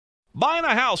Buying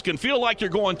a house can feel like you're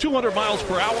going 200 miles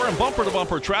per hour in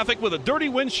bumper-to-bumper traffic with a dirty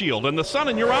windshield and the sun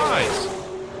in your eyes.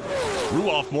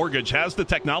 Ruoff Mortgage has the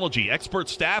technology, expert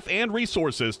staff, and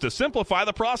resources to simplify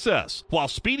the process while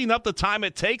speeding up the time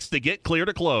it takes to get clear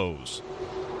to close.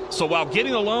 So while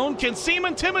getting a loan can seem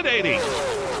intimidating,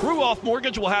 Ruoff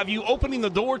Mortgage will have you opening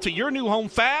the door to your new home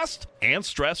fast and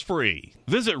stress-free.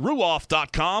 Visit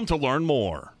ruoff.com to learn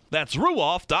more. That's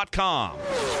ruoff.com.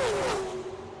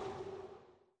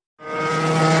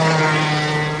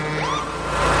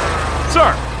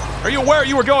 Sir, are you aware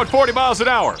you were going 40 miles an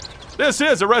hour? This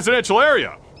is a residential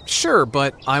area. Sure,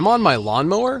 but I'm on my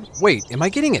lawnmower? Wait, am I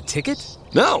getting a ticket?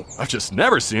 No, I've just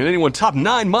never seen anyone top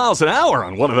 9 miles an hour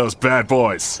on one of those bad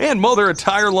boys. And mow their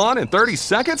entire lawn in 30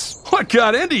 seconds? What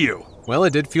got into you? Well,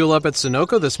 it did fuel up at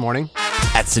Sunoco this morning.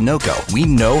 At Sunoco, we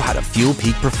know how to fuel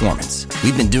peak performance.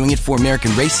 We've been doing it for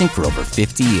American racing for over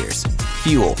 50 years.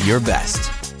 Fuel your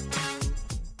best.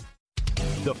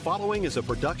 The following is a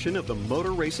production of the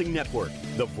Motor Racing Network,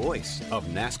 the voice of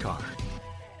NASCAR.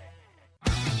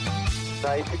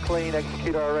 Nice and clean,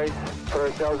 execute our race. Put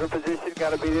ourselves in position,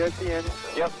 got to be there at the end.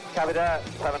 Yep, copy that.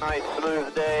 Have a nice,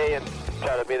 smooth day and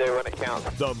try to be there when it counts.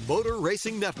 The Motor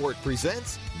Racing Network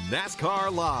presents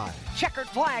NASCAR Live. Checkered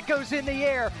flag goes in the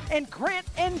air, and Grant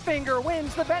Enfinger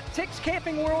wins the Bet-Tix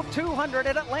Camping World 200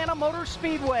 at Atlanta Motor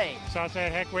Speedway. So I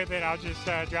said, heck with it. I'll just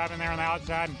drive in there on the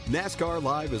outside. NASCAR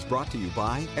Live is brought to you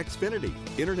by Xfinity,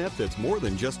 internet that's more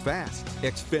than just fast.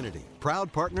 Xfinity,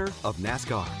 proud partner of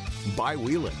NASCAR. By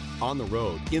Whelen, on the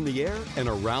road, in the air, and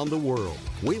around the world.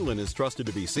 Whelen is trusted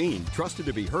to be seen, trusted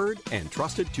to be heard, and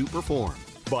trusted to perform.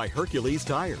 By Hercules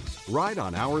Tires, ride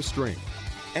on our strength.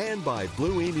 And by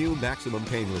Blue Emu Maximum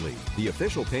Pain Relief, the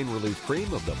official pain relief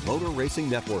cream of the Motor Racing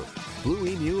Network. Blue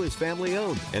Emu is family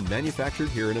owned and manufactured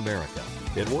here in America.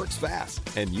 It works fast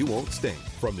and you won't stink.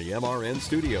 From the MRN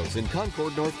studios in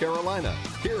Concord, North Carolina,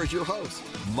 here is your host,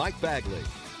 Mike Bagley.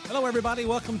 Hello, everybody.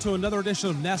 Welcome to another edition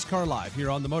of NASCAR Live here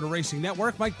on the Motor Racing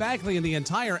Network. Mike Bagley and the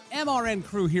entire MRN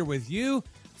crew here with you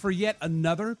for yet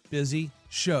another busy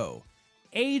show.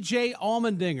 A.J.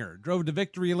 Allmendinger drove to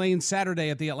victory lane Saturday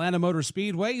at the Atlanta Motor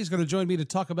Speedway. He's going to join me to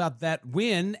talk about that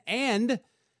win and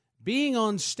being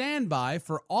on standby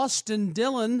for Austin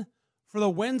Dillon for the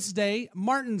Wednesday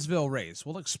Martinsville race.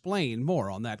 We'll explain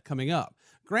more on that coming up.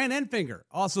 Grant Enfinger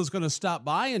also is going to stop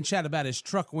by and chat about his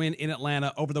truck win in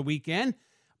Atlanta over the weekend.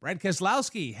 Brad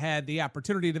Keselowski had the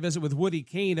opportunity to visit with Woody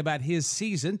Kane about his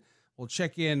season. We'll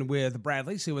check in with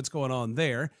Bradley, see what's going on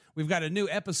there. We've got a new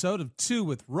episode of 2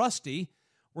 with Rusty.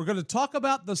 We're going to talk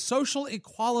about the social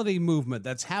equality movement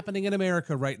that's happening in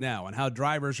America right now and how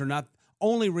drivers are not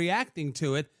only reacting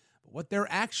to it, but what their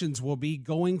actions will be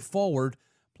going forward.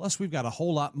 Plus, we've got a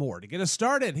whole lot more. To get us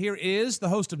started, here is the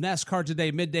host of NASCAR Today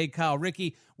Midday, Kyle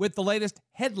Rickey, with the latest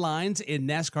headlines in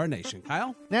NASCAR Nation.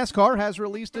 Kyle? NASCAR has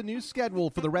released a new schedule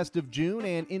for the rest of June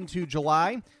and into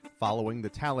July. Following the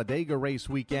Talladega race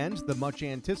weekend, the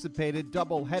much-anticipated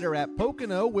doubleheader at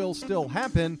Pocono will still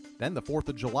happen. Then the 4th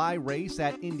of July race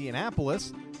at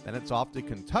Indianapolis. Then it's off to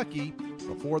Kentucky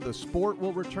before the sport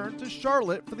will return to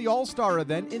Charlotte for the All-Star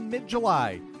event in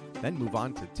mid-July. Then move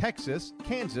on to Texas,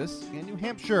 Kansas, and New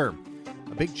Hampshire.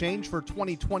 A big change for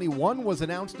 2021 was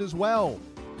announced as well.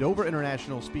 Dover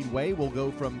International Speedway will go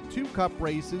from 2 Cup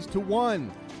races to 1,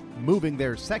 moving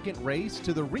their second race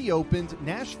to the reopened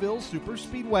Nashville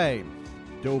Superspeedway.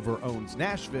 Dover owns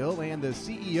Nashville, and the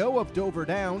CEO of Dover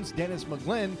Downs, Dennis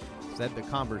McGlynn, said the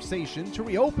conversation to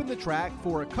reopen the track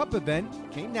for a Cup event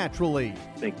came naturally.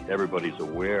 I think everybody's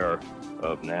aware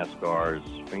of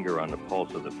NASCAR's finger on the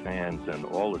pulse of the fans and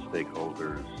all the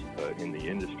stakeholders in the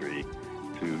industry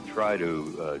to try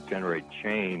to generate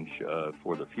change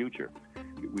for the future.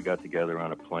 We got together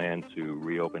on a plan to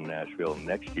reopen Nashville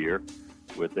next year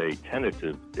with a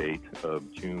tentative date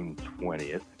of June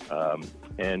 20th.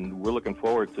 And we're looking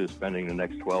forward to spending the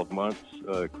next 12 months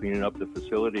cleaning up the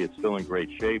facility. It's still in great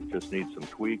shape, just needs some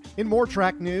tweaks. In more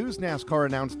track news, NASCAR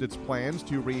announced its plans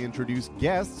to reintroduce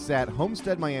guests at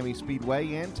Homestead Miami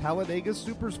Speedway and Talladega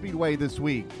Superspeedway this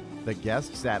week. The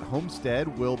guests at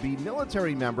Homestead will be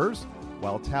military members,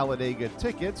 while Talladega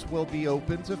tickets will be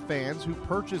open to fans who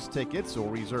purchase tickets or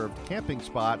reserved camping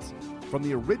spots from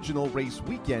the original race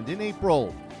weekend in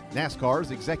April.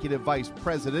 NASCAR's Executive Vice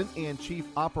President and Chief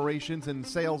Operations and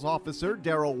Sales Officer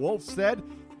Darrell Wolf said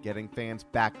getting fans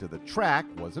back to the track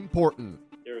was important.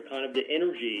 They're kind of the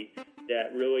energy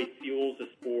that really fuels the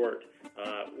sport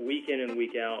week in and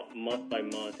week out, month by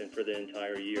month, and for the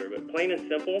entire year. But plain and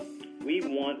simple, we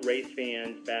want race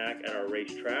fans back at our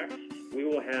racetracks. We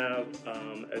will have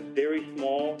a very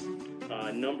small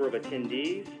number of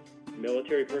attendees,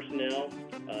 military personnel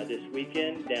this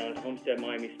weekend down at Homestead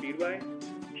Miami Speedway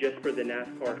just for the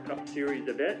NASCAR Cup Series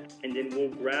event. And then we'll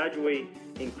gradually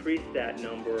increase that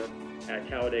number at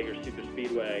Talladega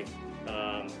Superspeedway.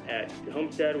 At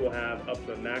Homestead, we'll have up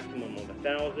to a maximum of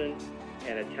 1,000,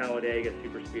 and at Talladega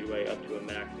Superspeedway up to a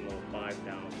maximum of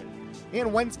 5,000.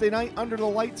 And Wednesday night, under the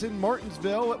lights in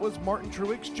Martinsville, it was Martin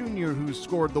Truex Jr. who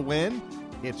scored the win.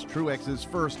 It's Truex's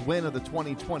first win of the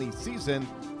 2020 season.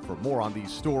 For more on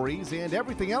these stories and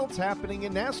everything else happening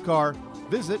in NASCAR,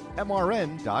 visit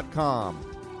MRN.com.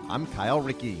 I'm Kyle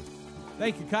Rickey.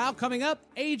 Thank you, Kyle. Coming up,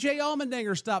 A.J.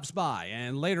 Allmendinger stops by,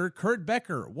 and later, Kurt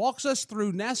Becker walks us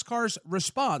through NASCAR's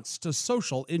response to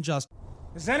social injustice.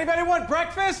 Does anybody want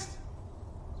breakfast?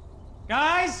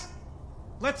 Guys,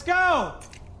 let's go.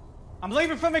 I'm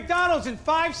leaving for McDonald's in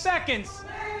 5 seconds.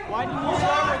 Why didn't you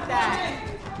start with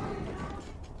that?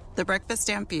 The Breakfast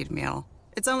Stampede Meal.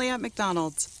 It's only at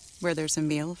McDonald's, where there's a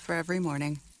meal for every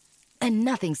morning. And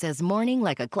nothing says morning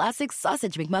like a classic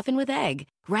sausage McMuffin with egg.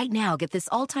 Right now, get this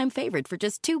all-time favorite for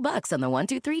just $2 on the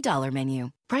 $1, $2, $3 menu.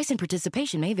 Price and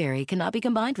participation may vary. Cannot be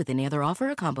combined with any other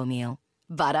offer or combo meal.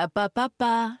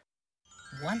 Ba-da-ba-ba-ba.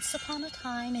 Once upon a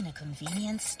time in a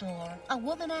convenience store, a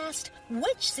woman asked,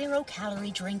 "Which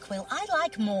zero-calorie drink will I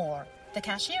like more?" The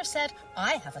cashier said,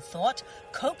 "I have a thought.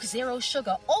 Coke Zero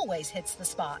Sugar always hits the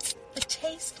spot." The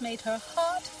taste made her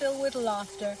heart fill with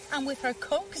laughter, and with her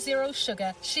Coke Zero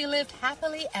Sugar, she lived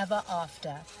happily ever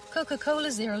after. Coca-Cola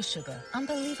Zero Sugar,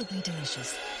 unbelievably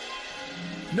delicious.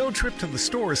 No trip to the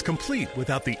store is complete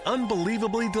without the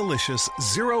unbelievably delicious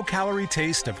zero-calorie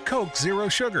taste of Coke Zero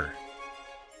Sugar.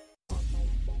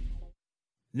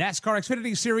 NASCAR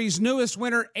Xfinity Series newest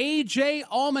winner, A.J.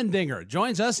 Allmendinger,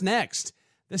 joins us next.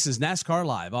 This is NASCAR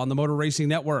Live on the Motor Racing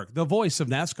Network, the voice of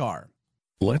NASCAR.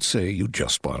 Let's say you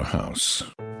just bought a house.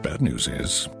 Bad news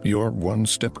is, you're one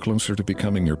step closer to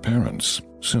becoming your parents.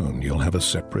 Soon you'll have a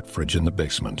separate fridge in the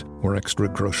basement, where extra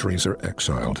groceries are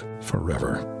exiled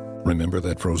forever. Remember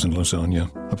that frozen lasagna?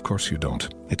 Of course you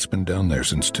don't. It's been down there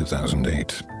since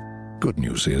 2008. Good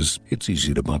news is, it's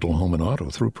easy to bundle home and auto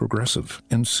through Progressive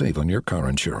and save on your car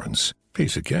insurance.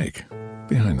 Piece of cake.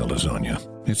 Behind the lasagna,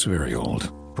 it's very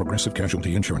old. Progressive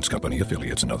Casualty Insurance Company,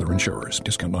 affiliates, and other insurers.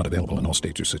 Discount not available in all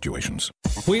states or situations.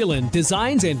 Whelen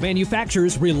designs and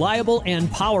manufactures reliable and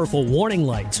powerful warning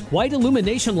lights, white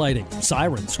illumination lighting,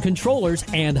 sirens, controllers,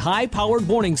 and high-powered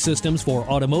warning systems for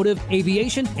automotive,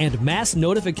 aviation, and mass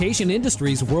notification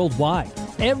industries worldwide.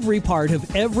 Every part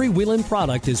of every Whelen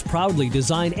product is proudly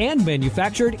designed and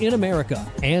manufactured in America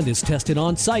and is tested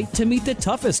on site to meet the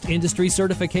toughest industry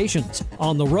certifications.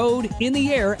 On the road, in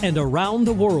the air, and around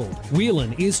the world,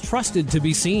 Whelen is trusted to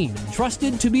be seen,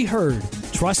 trusted to be heard,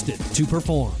 trusted to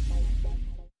perform.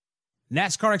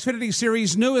 NASCAR Xfinity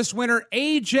Series newest winner,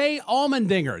 A.J.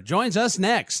 Allmendinger, joins us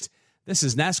next. This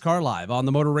is NASCAR Live on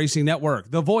the Motor Racing Network,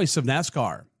 the voice of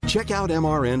NASCAR. Check out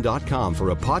MRN.com for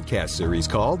a podcast series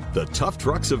called The Tough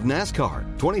Trucks of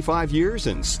NASCAR. 25 years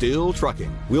and still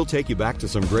trucking. We'll take you back to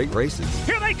some great races.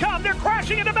 Here they come. They're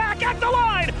crashing in the back at the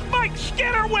line. Mike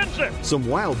Skinner wins it. Some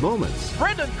wild moments.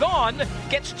 Brendan Gaughan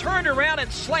gets turned around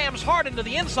and slams hard into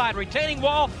the inside retaining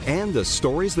wall. And the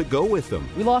stories that go with them.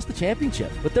 We lost the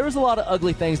championship, but there was a lot of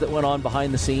ugly things that went on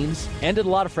behind the scenes. Ended a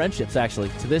lot of friendships, actually,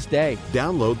 to this day.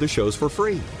 Download the shows for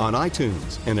free on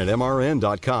iTunes and at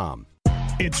MRN.com.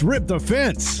 It's Rip the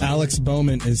Fence. Alex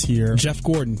Bowman is here. Jeff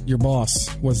Gordon, your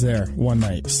boss, was there one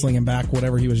night, slinging back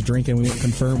whatever he was drinking. We won't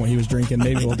confirm what he was drinking.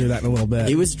 Maybe we'll do that in a little bit.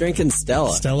 He was drinking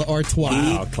Stella. Stella Artois.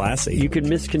 Wow, classy. You can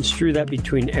misconstrue that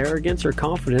between arrogance or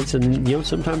confidence, and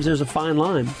sometimes there's a fine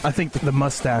line. I think the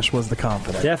mustache was the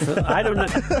confidence. Definitely. I don't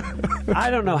know.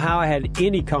 I don't know how I had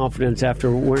any confidence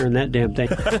after wearing that damn thing.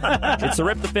 It's the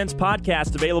Rip the Fence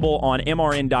podcast, available on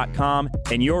MRN.com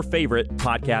and your favorite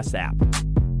podcast app.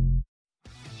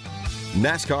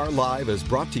 NASCAR Live is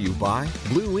brought to you by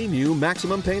Blue Emu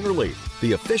Maximum Pain Relief,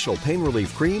 the official pain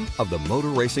relief cream of the Motor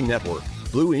Racing Network.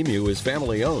 Blue Emu is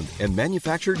family owned and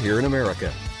manufactured here in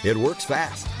America. It works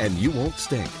fast and you won't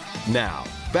stink. Now,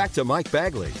 back to Mike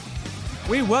Bagley.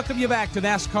 We welcome you back to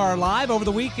NASCAR Live. Over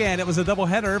the weekend, it was a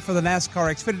doubleheader for the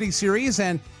NASCAR Xfinity Series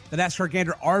and the NASCAR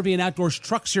Gander RV and Outdoors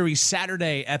Truck Series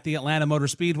Saturday at the Atlanta Motor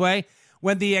Speedway.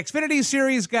 When the Xfinity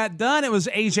Series got done, it was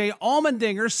A.J.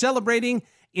 Allmendinger celebrating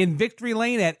in Victory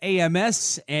Lane at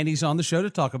AMS, and he's on the show to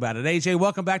talk about it. AJ,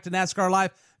 welcome back to NASCAR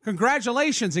Live.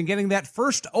 Congratulations in getting that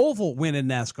first oval win in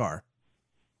NASCAR.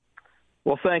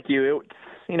 Well, thank you.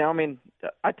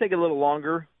 I take a little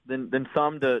longer than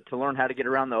some to learn how to get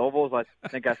around the ovals. I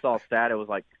think I saw a stat. It was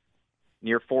like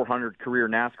near 400 career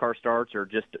NASCAR starts or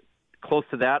just close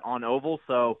to that on ovals.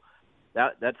 So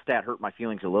that stat hurt my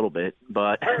feelings a little bit,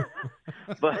 but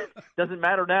doesn't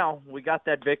matter now. We got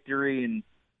that victory, and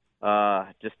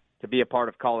just to be a part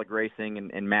of Colleague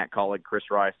Racing and Matt Colleague, Chris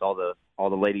Rice, all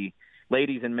the ladies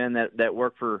and men that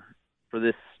work for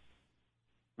this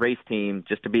race team,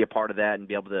 just to be a part of that and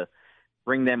be able to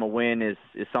bring them a win is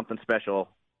something special.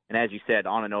 And as you said,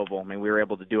 on an oval, I mean, we were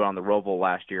able to do it on the Roval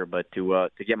last year, but to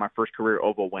get my first career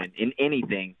oval win in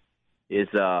anything is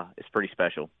pretty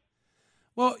special.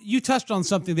 Well, you touched on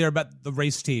something there about the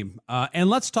race team, and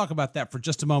let's talk about that for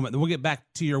just a moment. Then we'll get back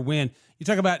to your win. You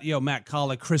talk about Matt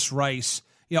Colleague, Chris Rice,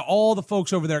 all the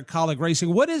folks over there at Colleague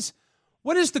Racing. What is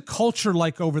the culture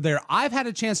like over there? I've had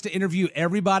a chance to interview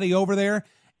everybody over there.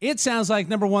 It sounds like,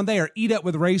 number one, they are eat up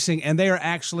with racing, and they are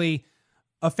actually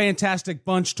a fantastic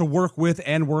bunch to work with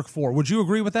and work for. Would you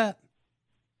agree with that?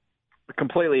 I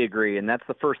completely agree, and that's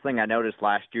the first thing I noticed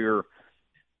last year.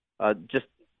 Just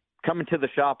coming to the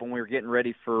shop when we were getting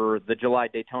ready for the July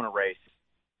Daytona race,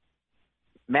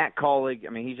 Matt Colleague,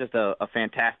 I mean, he's just a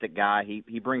fantastic guy.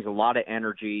 He brings a lot of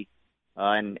energy,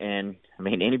 and I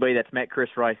mean, anybody that's met Chris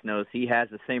Rice knows he has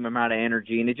the same amount of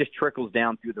energy, and it just trickles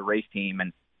down through the race team.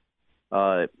 And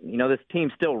this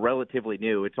team's still relatively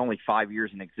new. It's only 5 years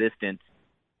in existence,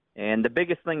 and the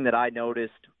biggest thing that I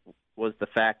noticed was the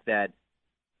fact that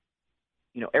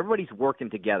everybody's working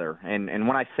together. And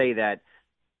when I say that,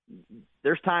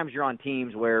 there's times you're on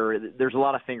teams where there's a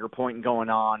lot of finger pointing going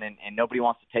on and nobody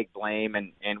wants to take blame,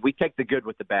 and we take the good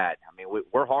with the bad. I mean,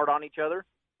 we're hard on each other.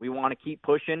 We want to keep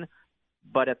pushing,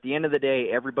 but at the end of the day,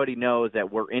 everybody knows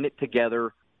that we're in it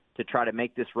together to try to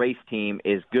make this race team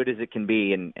as good as it can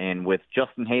be. And with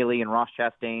Justin Haley and Ross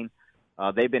Chastain,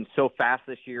 they've been so fast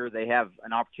this year. They have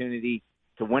an opportunity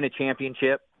to win a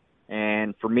championship.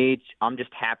 And for me, I'm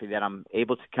just happy that I'm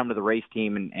able to come to the race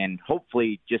team and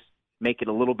hopefully just make it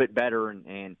a little bit better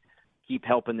and keep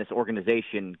helping this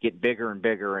organization get bigger and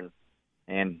bigger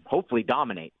and hopefully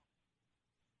dominate.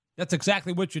 That's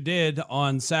exactly what you did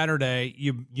on Saturday.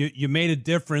 You made a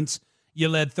difference. You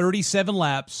led 37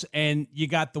 laps and you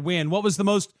got the win. What was the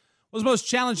most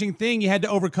challenging thing you had to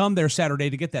overcome there Saturday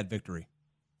to get that victory?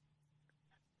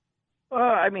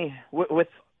 I mean, with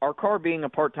our car being a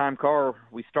part-time car,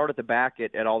 we start at the back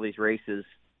at all these races.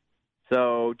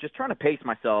 So just trying to pace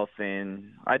myself,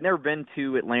 and I'd never been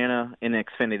to Atlanta in an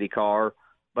Xfinity car,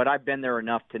 but I've been there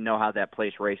enough to know how that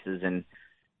place races. And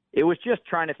it was just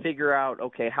trying to figure out,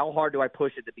 okay, how hard do I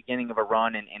push at the beginning of a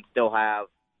run and still have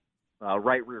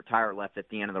right rear tire left at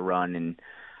the end of the run? And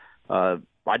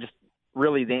I just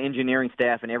really, the engineering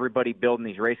staff and everybody building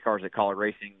these race cars at Colleague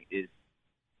Racing is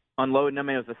unloading them.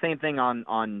 And it was the same thing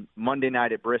on Monday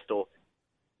night at Bristol.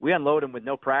 We unload them with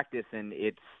no practice, and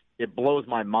it blows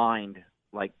my mind,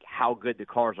 like, how good the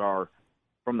cars are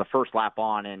from the first lap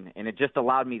on. And it just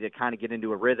allowed me to kind of get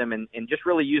into a rhythm and just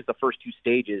really use the first two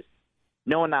stages,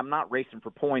 knowing that I'm not racing for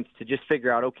points, to just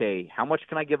figure out, okay, how much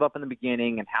can I give up in the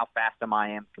beginning and how fast am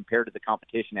I compared to the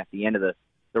competition at the end of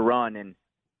the run. And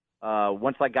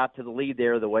once I got to the lead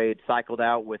there, the way it cycled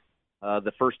out with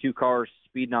the first two cars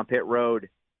speeding on pit road,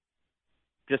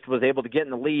 just was able to get in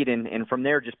the lead and from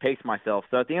there just pace myself.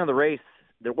 So at the end of the race,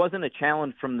 there wasn't a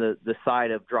challenge from the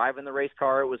side of driving the race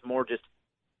car. It was more just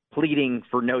pleading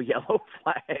for no yellow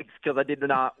flags because I did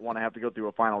not want to have to go through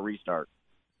a final restart.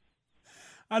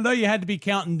 I know you had to be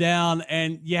counting down,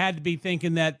 and you had to be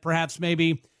thinking that perhaps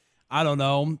maybe, I don't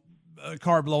know, a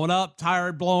car blowing up,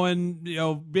 tire blowing,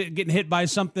 getting hit by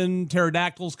something,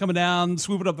 pterodactyls coming down,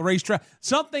 swooping up the racetrack.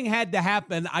 Something had to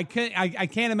happen. I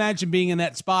can't imagine being in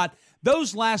that spot.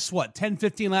 Those last, 10,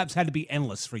 15 laps had to be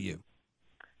endless for you.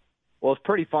 Well, it's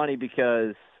pretty funny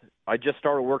because I just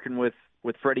started working with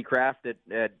Freddie Kraft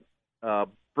at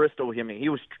Bristol. I mean, he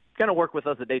was going to work with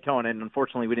us at Daytona, and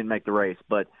unfortunately we didn't make the race.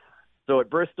 But so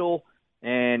at Bristol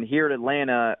and here at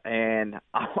Atlanta, and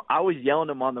I was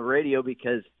yelling him on the radio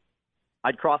because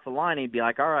I'd cross the line and he'd be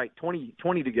like, all right, 20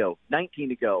 to go, 19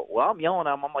 to go. Well, I'm yelling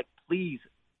at him. I'm like, please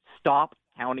stop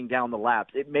counting down the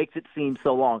laps. It makes it seem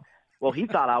so long. Well, he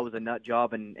thought I was a nut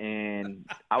job, and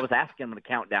I was asking him to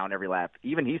count down every lap.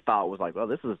 Even he thought it was like, well,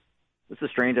 this is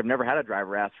strange. I've never had a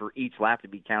driver ask for each lap to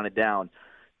be counted down.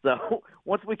 So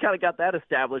once we kind of got that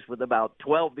established with about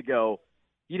 12 to go,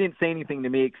 he didn't say anything to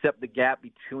me except the gap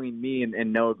between me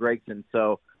and Noah Gragson.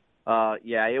 So,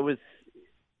 it was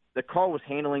 – the car was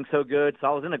handling so good, so I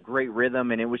was in a great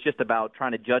rhythm, and it was just about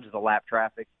trying to judge the lap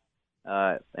traffic.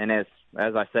 And as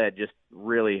I said, just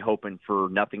really hoping for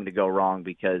nothing to go wrong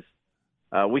because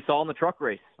we saw in the truck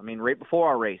race, I mean, right before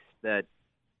our race, that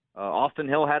Austin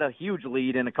Hill had a huge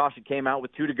lead and a caution came out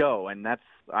with 2 to go. And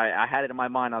I had it in my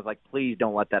mind. I was like, please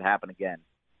don't let that happen again.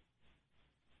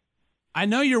 I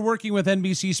know you're working with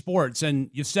NBC Sports and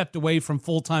you've stepped away from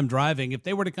full-time driving. If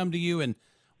they were to come to you and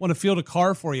want to field a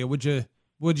car for you, would you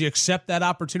accept that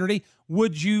opportunity?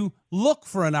 Would you look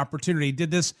for an opportunity?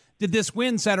 Did this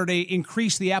win Saturday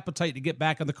increase the appetite to get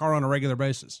back in the car on a regular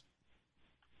basis?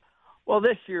 Well,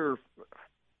 this year,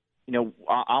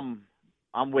 I'm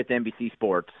with NBC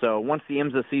Sports. So once the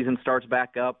IMSA season starts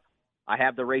back up, I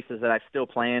have the races that I've still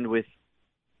planned with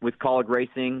college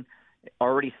racing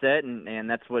already set, and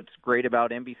that's what's great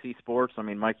about NBC Sports. I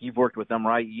mean, Mike, you've worked with them,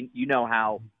 right? You know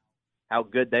how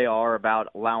good they are about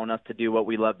allowing us to do what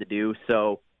we love to do.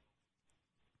 So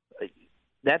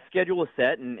that schedule is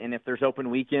set, and if there's open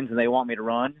weekends and they want me to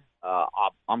run,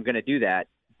 I'm going to do that.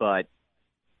 But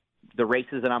the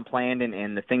races that I'm planned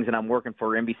and the things that I'm working for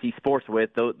NBC Sports with,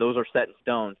 those are set in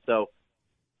stone. So,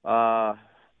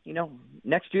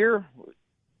 next year,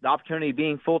 the opportunity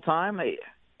being full-time,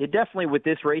 it definitely, with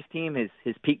this race team,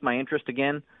 has piqued my interest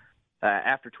again.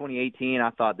 After 2018,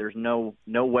 I thought there's no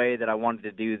way that I wanted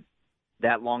to do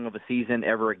that long of a season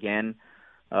ever again.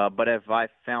 But as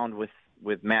I've found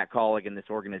with Matt Collig and this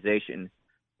organization,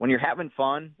 when you're having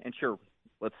fun, and sure,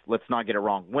 let's not get it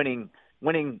wrong, winning,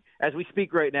 as we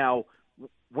speak right now,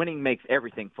 winning makes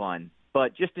everything fun.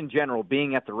 But just in general,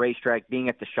 being at the racetrack, being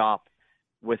at the shop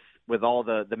with all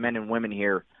the men and women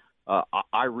here,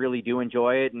 I really do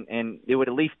enjoy it, and it would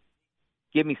at least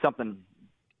give me something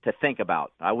to think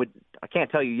about. I can't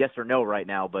tell you yes or no right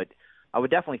now, but I would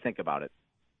definitely think about it.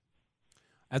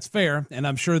 That's fair, and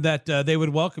I'm sure that they would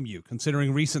welcome you,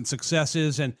 considering recent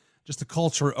successes and just the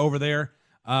culture over there.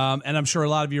 And I'm sure a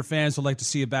lot of your fans would like to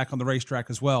see you back on the racetrack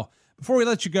as well. Before we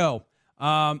let you go,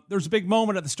 there's a big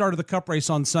moment at the start of the Cup race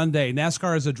on Sunday.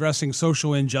 NASCAR is addressing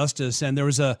social injustice, and there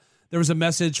was a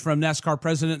message from NASCAR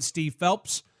President Steve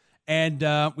Phelps. And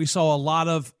we saw a lot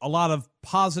of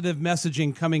positive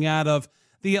messaging coming out of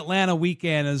the Atlanta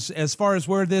weekend as far as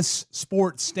where this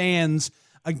sport stands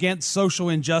against social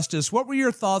injustice. What were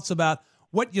your thoughts about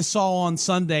what you saw on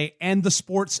Sunday and the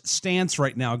sport's stance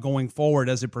right now going forward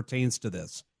as it pertains to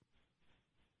this?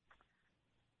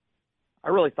 I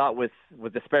really thought with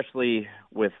especially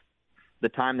with the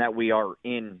time that we are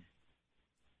in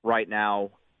right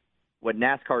now, what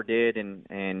NASCAR did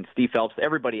and Steve Phelps,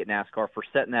 everybody at NASCAR for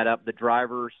setting that up, the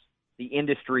drivers, the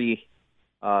industry,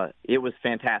 it was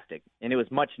fantastic, and it was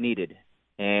much needed.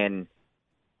 And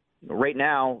right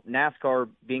now, NASCAR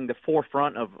being the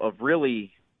forefront of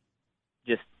really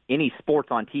just any sports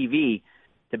on TV,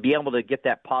 to be able to get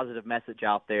that positive message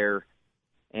out there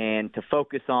and to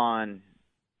focus on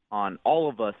all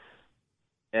of us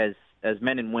as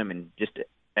men and women, just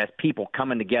as people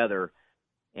coming together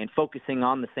and focusing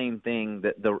on the same thing,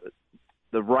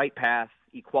 the right path,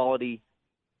 equality.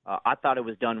 I thought it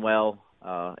was done well,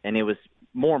 and it was,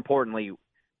 more importantly,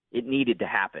 it needed to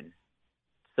happen.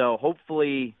 So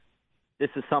hopefully this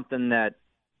is something that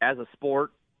as a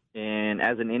sport and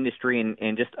as an industry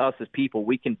and just us as people,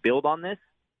 we can build on this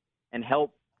and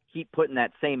help keep putting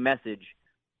that same message,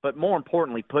 but more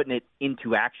importantly, putting it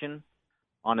into action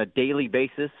on a daily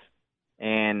basis,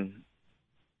 and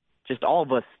just all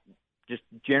of us just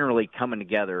generally coming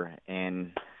together.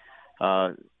 And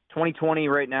 2020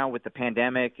 right now with the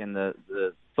pandemic and the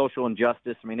social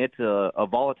injustice, I mean, it's a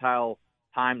volatile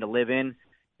time to live in,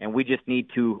 and we just need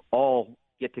to all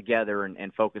get together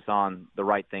and focus on the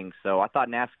right things. So I thought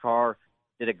NASCAR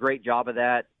did a great job of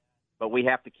that, but we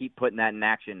have to keep putting that in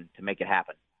action to make it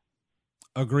happen.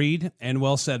 Agreed, and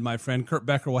well said, my friend. Kurt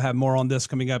Becker will have more on this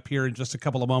coming up here in just a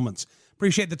couple of moments.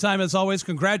 Appreciate the time as always.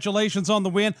 Congratulations on the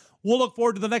win. We'll look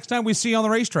forward to the next time we see you on the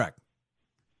racetrack.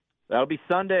 That'll be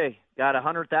Sunday. Got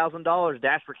 $100,000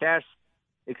 Dash for Cash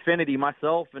Xfinity,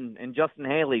 myself and Justin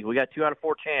Haley. We got 2 out of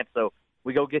 4 chance, so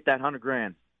we go get that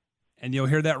 $100,000. And you'll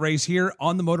hear that race here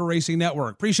on the Motor Racing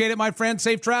Network. Appreciate it, my friend.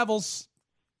 Safe travels.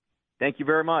 Thank you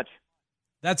very much.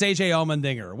 That's AJ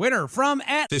Allmendinger, winner from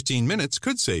at 15 minutes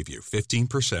could save you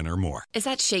 15% or more. Is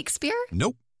that Shakespeare?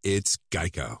 Nope, it's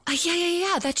Geico.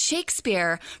 Yeah, that's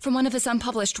Shakespeare from one of his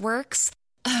unpublished works.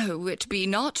 Oh, it be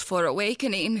not for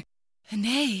awakening.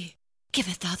 Nay,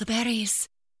 giveth thou the berries.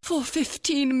 For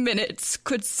 15 minutes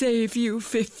could save you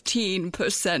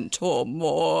 15% or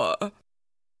more.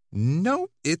 Nope,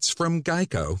 it's from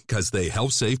Geico, because they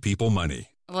help save people money.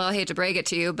 Well, I hate to break it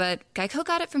to you, but Geico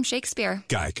got it from Shakespeare.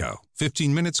 Geico.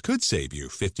 15 minutes could save you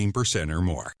 15% or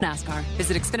more. NASCAR.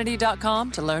 Visit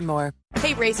Xfinity.com to learn more.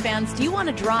 Hey race fans, do you want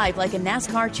to drive like a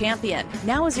NASCAR champion?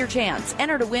 Now is your chance.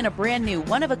 Enter to win a brand new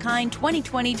one-of-a-kind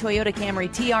 2020 Toyota Camry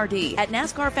TRD at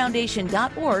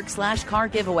NASCARFoundation.org/car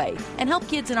giveaway and help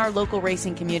kids in our local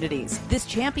racing communities. This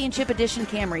championship edition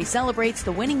Camry celebrates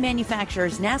the winning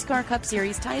manufacturer's NASCAR Cup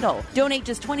Series title. Donate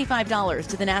just $25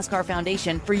 to the NASCAR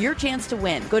Foundation for your chance to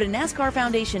win. Go to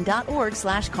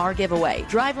NASCARFoundation.org/car giveaway.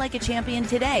 Drive like a champion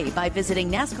today by visiting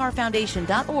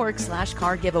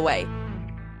NASCARFoundation.org/car giveaway.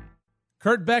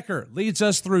 Kurt Becker leads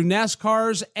us through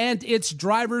NASCAR's and its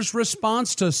drivers'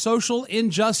 response to social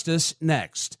injustice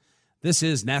next. This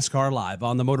is NASCAR Live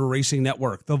on the Motor Racing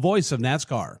Network, the voice of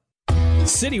NASCAR.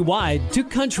 Citywide to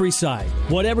countryside.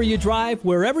 Whatever you drive,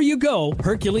 wherever you go,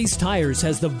 Hercules Tires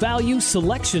has the value,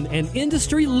 selection, and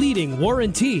industry-leading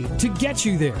warranty to get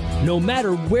you there, no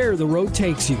matter where the road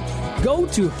takes you. Go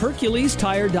to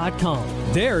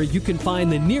HerculesTire.com. There you can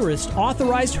find the nearest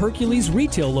authorized Hercules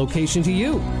retail location to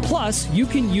you. Plus, you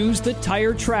can use the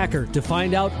tire tracker to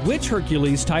find out which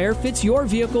Hercules tire fits your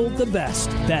vehicle the best.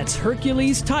 That's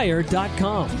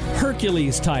HerculesTire.com.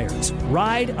 Hercules Tires.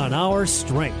 Ride on our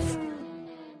strength.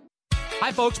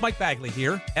 Hi, folks. Mike Bagley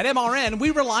here. At MRN, we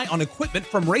rely on equipment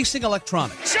from Racing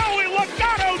Electronics. Joey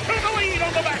Logano to the lead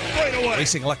on the back straightaway.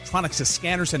 Racing Electronics has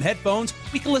scanners and headphones.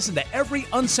 We can listen to every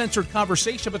uncensored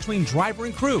conversation between driver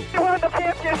and crew. You won the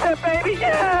championship, baby,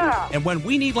 yeah! And when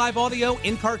we need live audio,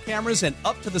 in-car cameras, and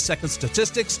up-to-the-second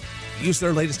statistics, we use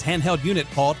their latest handheld unit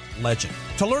called Legend.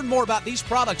 To learn more about these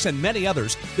products and many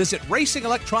others, visit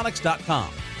RacingElectronics.com.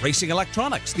 Racing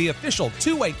Electronics, the official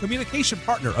two-way communication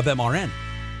partner of MRN.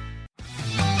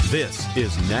 This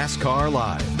is NASCAR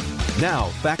Live. Now,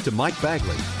 back to Mike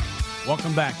Bagley.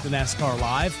 Welcome back to NASCAR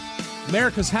Live.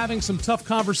 America's having some tough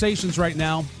conversations right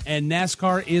now, and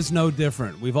NASCAR is no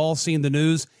different. We've all seen the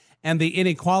news and the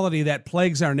inequality that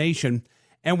plagues our nation,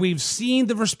 and we've seen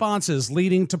the responses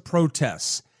leading to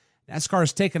protests. NASCAR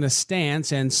has taken a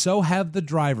stance, and so have the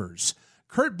drivers.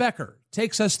 Kurt Becker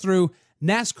takes us through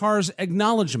NASCAR's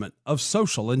acknowledgement of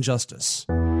social injustice.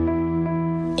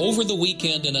 Over the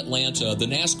weekend in Atlanta, the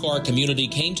NASCAR community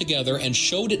came together and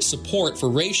showed its support for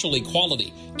racial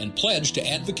equality and pledged to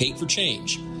advocate for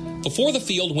change. Before the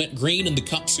field went green in the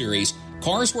Cup Series,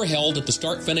 cars were held at the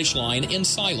start-finish line in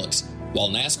silence, while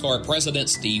NASCAR President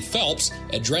Steve Phelps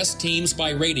addressed teams by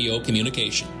radio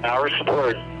communication. Our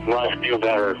sport must do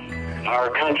better. Our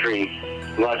country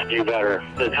must do better.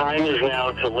 The time is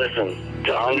now to listen,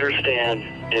 to understand,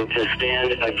 and to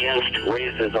stand against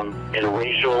racism and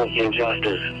racial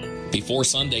injustice. Before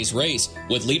Sunday's race,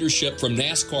 with leadership from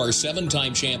NASCAR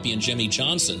seven-time champion Jimmy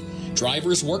Johnson,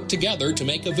 drivers worked together to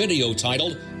make a video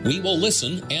titled, "We Will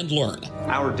Listen and Learn."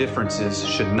 Our differences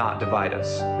should not divide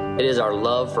us. It is our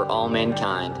love for all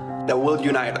mankind that will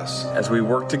unite us as we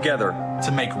work together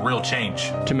to make real change.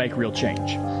 to make real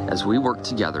change. As we work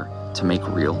together to make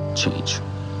real change.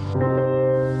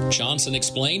 Johnson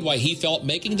explained why he felt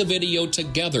making the video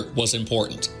together was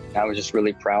important. I was just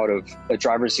really proud of the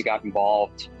drivers that got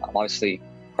involved. I'm obviously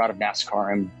proud of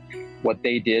NASCAR and what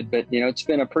they did, but it's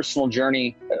been a personal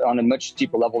journey on a much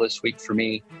deeper level this week for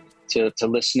me to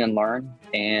listen and learn.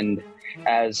 And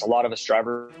as a lot of us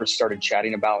drivers started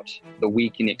chatting about the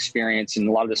week and the experience, and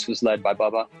a lot of this was led by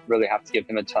Bubba, really have to give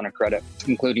him a ton of credit,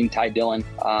 including Ty Dillon.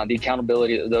 The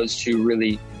accountability that those two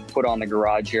really put on the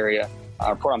garage area,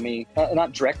 put on me,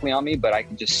 not directly on me, but I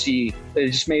could just see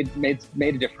it just made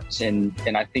a difference. And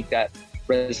I think that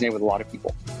resonated with a lot of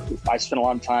people. I spent a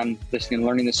lot of time listening and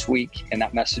learning this week, and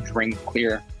that message rang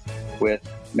clear with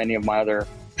many of my other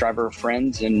driver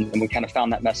friends. And we kind of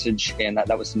found that message, and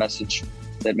that was the message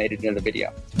that made it into the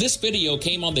video. This video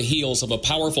came on the heels of a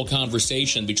powerful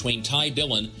conversation between Ty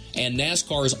Dillon and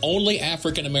NASCAR's only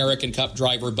African-American Cup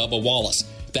driver, Bubba Wallace,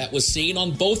 that was seen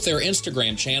on both their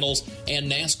Instagram channels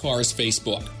and NASCAR's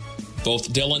Facebook.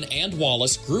 Both Dillon and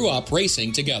Wallace grew up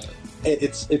racing together.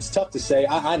 It's tough to say.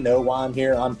 I know why I'm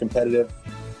here. I'm competitive.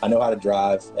 I know how to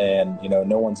drive, and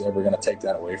no one's ever going to take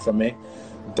that away from me.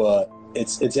 But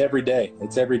it's every day.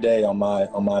 It's every day on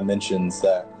my mentions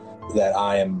that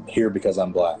I am here because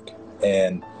I'm black,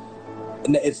 and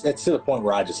it's to the point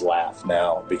where I just laugh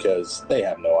now because they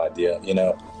have no idea.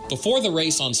 Before the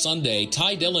race on Sunday,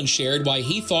 Ty Dillon shared why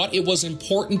he thought it was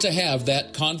important to have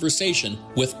that conversation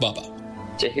with Bubba.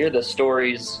 To hear the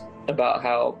stories about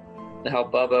how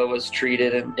Bubba was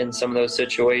treated in some of those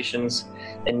situations,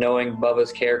 and knowing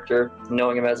Bubba's character,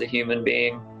 knowing him as a human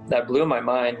being, that blew my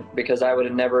mind, because I just would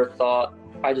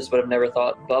have never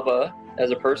thought Bubba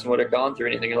as a person would have gone through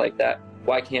anything like that.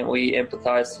 Why can't we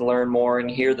empathize to learn more and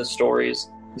hear the stories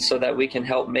so that we can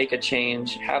help make a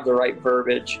change, have the right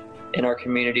verbiage, in our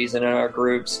communities and in our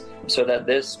groups so that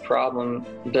this problem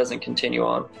doesn't continue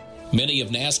on. Many of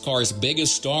NASCAR's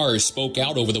biggest stars spoke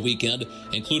out over the weekend,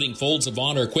 including Folds of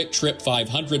Honor Quick Trip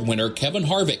 500 winner Kevin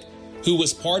Harvick, who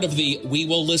was part of the We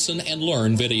Will Listen and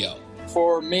Learn video.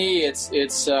 For me, it's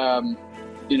something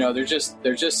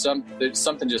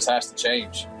just has to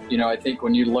change. I think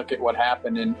when you look at what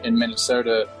happened in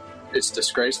Minnesota, it's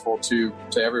disgraceful to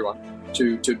everyone.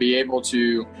 To be able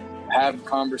to have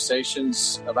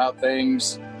conversations about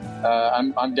things.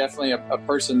 I'm definitely a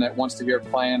person that wants to hear a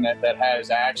plan that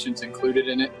has actions included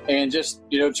in it, and just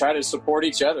try to support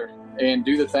each other and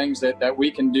do the things that we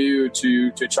can do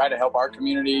to try to help our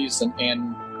communities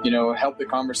and help the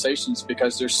conversations,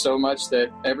 because there's so much that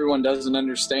everyone doesn't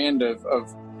understand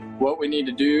of what we need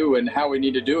to do and how we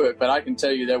need to do it. But I can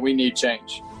tell you that we need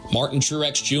change. Martin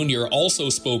Truex Jr. also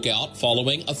spoke out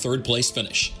following a third-place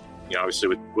finish.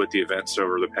 Obviously with the events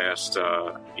over the past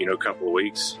couple of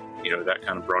weeks, that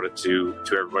kind of brought it to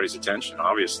everybody's attention,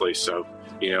 obviously. So,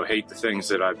 hate the things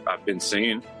that I've been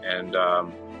seeing, and,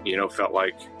 felt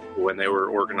like when they were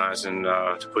organizing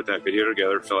to put that video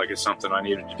together, felt like it's something I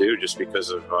needed to do just because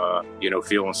of,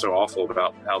 feeling so awful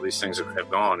about how these things have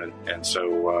gone. And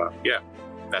so,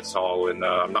 that's all. And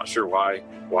I'm not sure why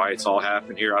it's all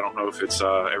happened here. I don't know if it's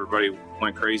everybody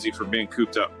went crazy for being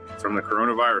cooped up from the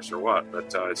coronavirus or what,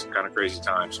 but it's kind of crazy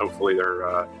times. Hopefully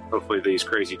these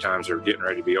crazy times are getting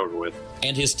ready to be over with.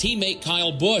 And his teammate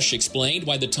Kyle Busch explained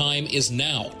why the time is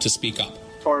now to speak up.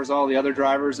 As far as all the other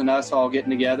drivers and us all getting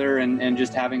together and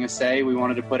just having a say, we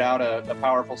wanted to put out a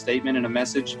powerful statement and a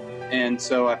message. And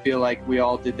so I feel like we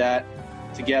all did that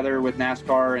together with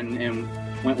NASCAR and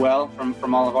went well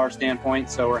from all of our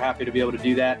standpoints. So we're happy to be able to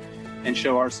do that and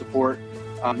show our support.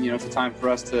 It's a time for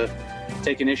us to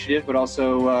take initiative, but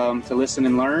also to listen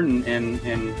and learn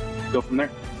and go from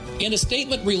there. In a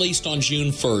statement released on June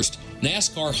 1st,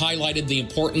 NASCAR highlighted the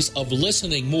importance of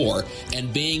listening more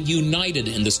and being united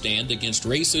in the stand against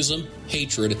racism,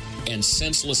 hatred, and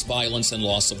senseless violence and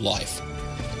loss of life.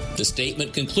 The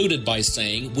statement concluded by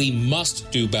saying we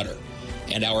must do better,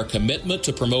 and our commitment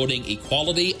to promoting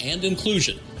equality and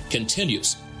inclusion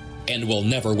continues and will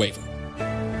never waver.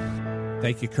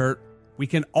 Thank you, Kurt. We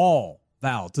can all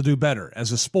vow to do better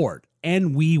as a sport,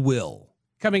 and we will.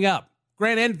 Coming up,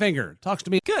 Grant Enfinger talks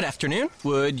to me. Good afternoon.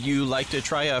 Would you like to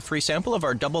try a free sample of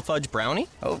our double fudge brownie?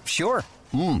 Oh, sure.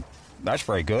 That's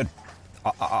very good.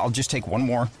 I'll just take one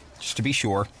more, just to be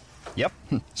sure. Yep,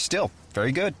 still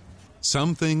very good.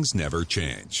 Some things never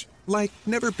change, like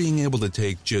never being able to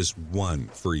take just one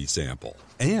free sample.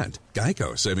 And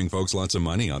Geico saving folks lots of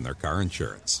money on their car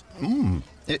insurance.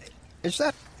 Is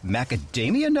that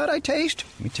macadamia nut I taste?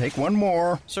 Let me take one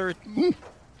more. Sir?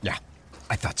 Yeah,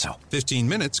 I thought so. 15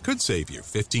 minutes could save you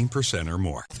 15% or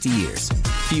more. 50 years.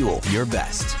 Fuel your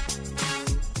best.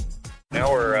 Now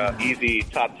we're easy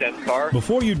top 10 car.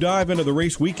 Before you dive into the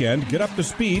race weekend, get up to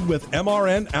speed with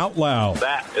MRN Out Loud.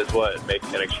 That is what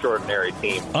makes an extraordinary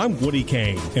team. I'm Woody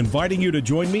Kane, inviting you to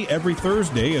join me every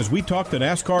Thursday as we talk to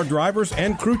NASCAR drivers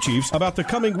and crew chiefs about the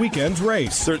coming weekend's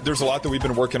race. There's a lot that we've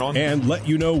been working on. And let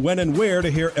you know when and where to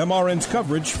hear MRN's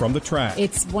coverage from the track.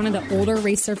 It's one of the older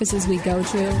race surfaces we go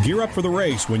to. Gear up for the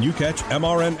race when you catch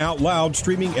MRN Out Loud,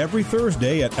 streaming every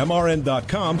Thursday at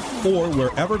MRN.com or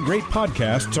wherever great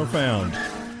podcasts are found.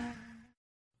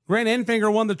 Grant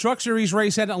Enfinger won the Truck Series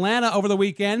race at Atlanta over the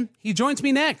weekend. He joins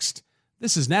me next.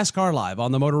 This is NASCAR Live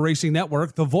on the Motor Racing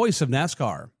Network, the voice of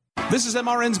NASCAR. This is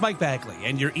MRN's Mike Bagley,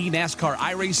 and your eNASCAR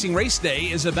iRacing race day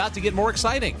is about to get more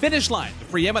exciting. Finish Line, the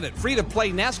preeminent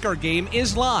free-to-play NASCAR game,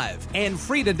 is live and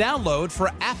free to download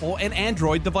for Apple and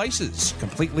Android devices.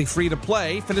 Completely free to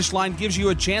play, Finish Line gives you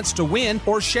a chance to win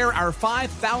or share our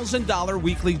 $5,000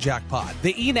 weekly jackpot.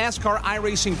 The eNASCAR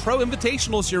iRacing Pro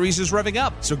Invitational Series is revving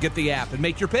up, so get the app and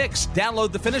make your picks.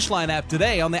 Download the Finish Line app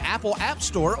today on the Apple App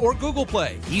Store or Google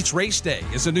Play. Each race day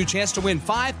is a new chance to win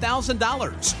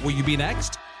 $5,000. Will you be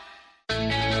next?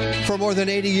 For more than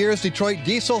 80 years, Detroit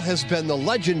Diesel has been the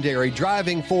legendary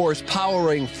driving force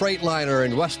powering Freightliner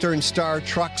and Western Star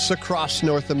trucks across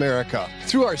North America.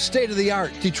 Through our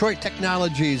state-of-the-art Detroit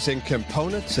technologies and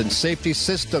components and safety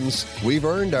systems, we've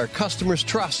earned our customers'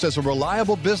 trust as a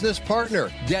reliable business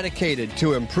partner dedicated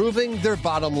to improving their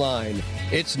bottom line.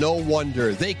 It's no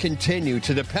wonder they continue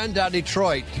to depend on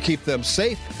Detroit to keep them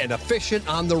safe and efficient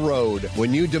on the road.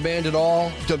 When you demand it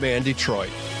all, demand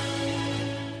Detroit.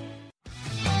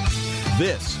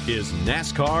 This is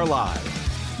NASCAR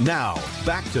Live. Now,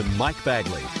 back to Mike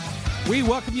Bagley. We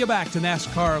welcome you back to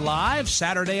NASCAR Live.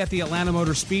 Saturday at the Atlanta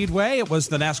Motor Speedway, it was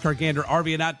the NASCAR Gander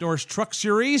RV and Outdoors Truck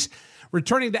Series.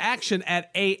 Returning to action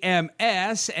at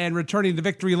AMS and returning to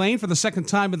victory lane for the second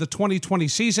time in the 2020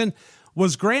 season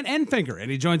was Grant Enfinger,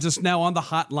 and he joins us now on the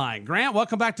hotline. Grant,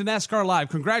 welcome back to NASCAR Live.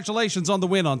 Congratulations on the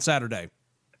win on Saturday.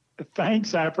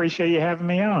 Thanks. I appreciate you having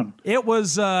me on. It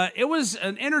was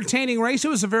an entertaining race. It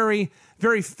was a very,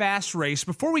 very fast race.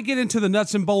 Before we get into the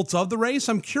nuts and bolts of the race,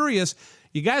 I'm curious,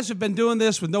 you guys have been doing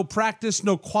this with no practice,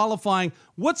 no qualifying.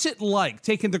 What's it like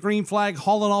taking the green flag,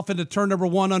 hauling off into turn number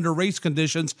 1 under race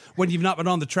conditions when you've not been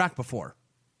on the track before?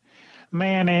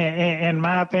 Man, in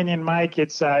my opinion, Mike,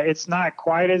 it's not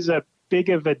quite as big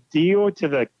of a deal to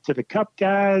the Cup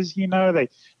guys. You know,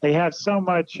 they have so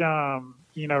much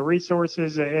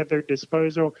resources at their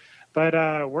disposal, but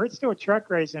we're still truck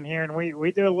racing here, and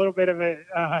we do a little bit of it,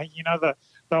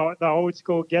 the old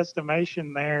school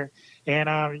guesstimation there,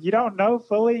 and you don't know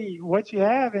fully what you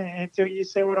have until you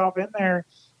sail it off in there,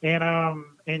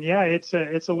 and yeah, it's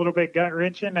a little bit gut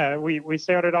wrenching. We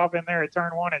sailed it off in there at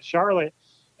turn 1 at Charlotte,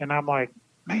 and I'm like,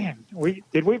 man,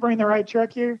 did we bring the right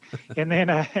truck here? And then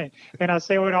I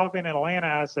sailed it off in Atlanta.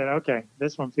 I said, okay,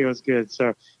 this one feels good.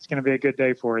 So it's going to be a good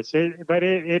day for us. But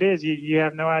it is. You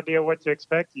have no idea what to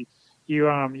expect.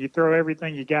 You throw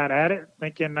everything you got at it,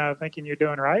 thinking you're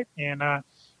doing right. And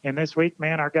this week,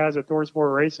 man, our guys at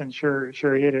ThorSport Racing sure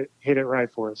hit it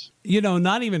right for us. You know,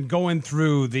 not even going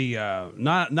through the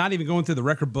not even going through the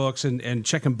record books and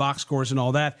checking box scores and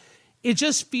all that. It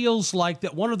just feels like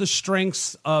that one of the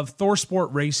strengths of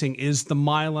ThorSport Racing is the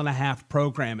 1.5 mile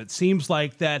program. It seems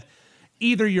like that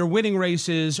either you're winning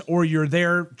races or you're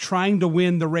there trying to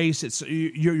win the race.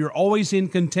 You're always in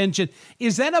contention.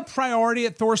 Is that a priority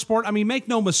at ThorSport? I mean, make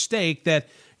no mistake that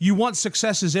you want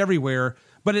successes everywhere,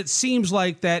 but it seems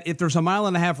like that if there's a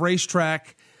 1.5 mile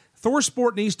racetrack,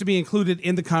 ThorSport needs to be included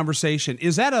in the conversation.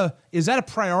 Is that a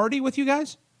priority with you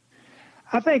guys?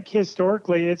 I think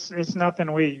historically it's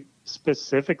nothing we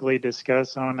specifically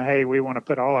discuss on, hey, we want to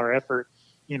put all our effort,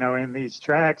 in these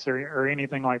tracks or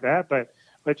anything like that. But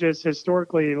just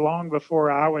historically, long before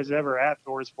I was ever at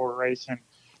ThorSport Racing,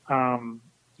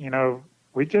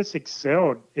 we just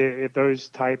excelled at those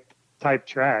type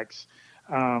tracks.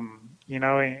 And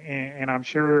I'm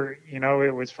sure,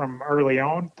 it was from early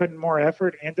on putting more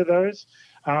effort into those.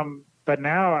 But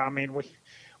now, I mean,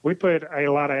 we put a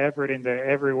lot of effort into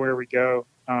everywhere we go.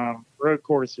 Road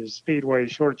courses, speedways,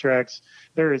 short tracks.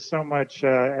 There is so much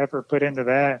effort put into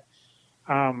that.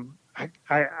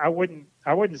 I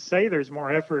wouldn't say there's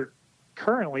more effort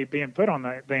currently being put on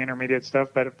the intermediate stuff,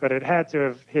 but it had to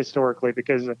have historically,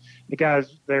 because the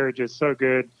guys there are just so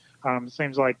good.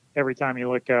 Seems like every time you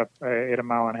look up at a 1.5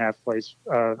 mile place,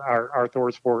 our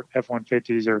ThorSport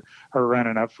F-150s are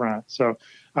running up front. So,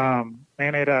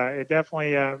 it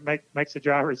definitely makes the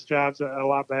drivers' jobs a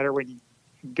lot better when you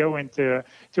go into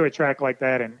a track like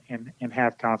that and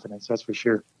have confidence. That's for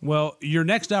sure. Well, your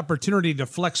next opportunity to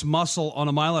flex muscle on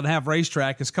a 1.5 mile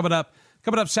racetrack is coming up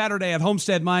Saturday at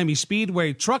Homestead Miami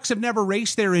Speedway. Trucks have never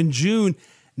raced there in June.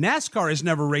 NASCAR has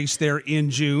never raced there in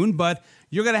June, but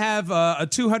you're going to have a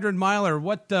 200-miler.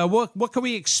 What can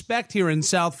we expect here in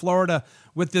South Florida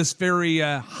with this very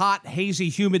hot, hazy,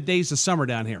 humid days of summer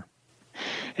down here?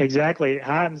 Exactly.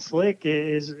 Hot and slick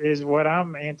is what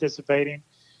I'm anticipating.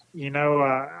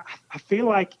 I feel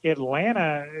like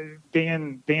Atlanta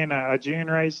being a June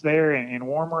race there and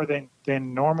warmer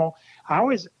than normal, I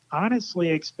was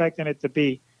honestly expecting it to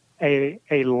be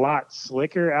a lot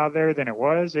slicker out there than it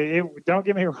was. Don't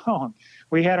get me wrong.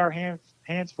 We had our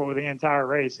hands full the entire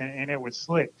race and it was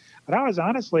slick, but I was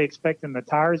honestly expecting the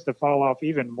tires to fall off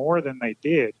even more than they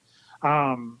did.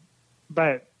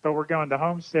 But we're going to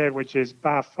Homestead, which is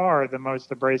by far the most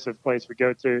abrasive place we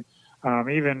go to.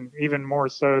 Even more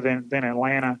so than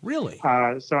Atlanta. Really?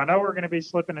 So I know we're going to be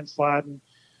slipping and sliding.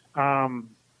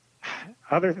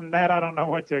 Other than that, I don't know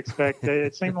what to expect.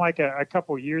 It seemed like a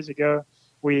couple years ago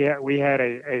we had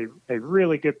a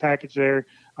really good package there,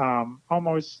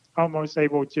 almost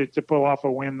able to pull off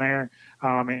a win there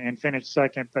and finish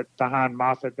second, but behind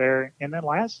Moffitt there. And then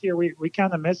last year we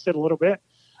kind of missed it a little bit,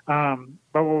 but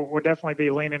we'll definitely be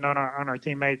leaning on our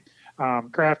teammate.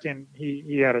 Crafton,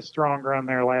 he had a strong run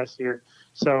there last year.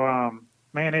 So,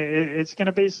 it's going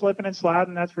to be slipping and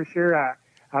sliding, that's for sure.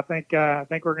 I think we're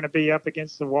going to be up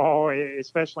against the wall,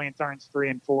 especially in turns 3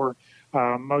 and 4,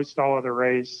 most all of the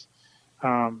race.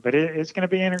 But it's going to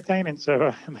be entertaining,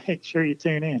 so make sure you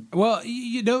tune in. Well,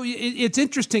 it's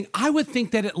interesting. I would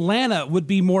think that Atlanta would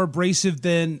be more abrasive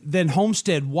than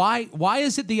Homestead. Why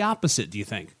is it the opposite, do you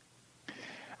think?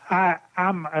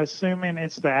 I'm assuming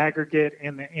it's the aggregate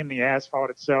in the asphalt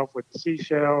itself with the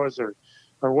seashells or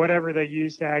whatever they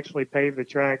use to actually pave the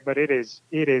track. But it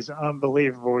is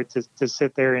unbelievable to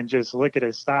sit there and just look at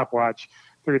a stopwatch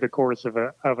through the course of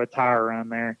a tire run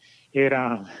there.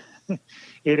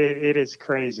 it is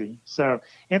crazy. So,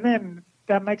 and then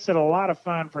that makes it a lot of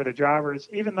fun for the drivers,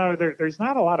 even though there's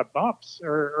not a lot of bumps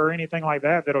or anything like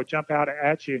that that'll jump out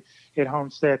at you at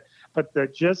Homestead. But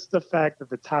just the fact that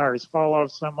the tires fall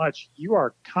off so much, you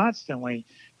are constantly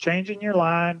changing your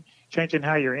line, changing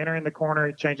how you're entering the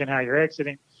corner, changing how you're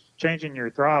exiting, changing your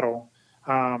throttle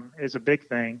is a big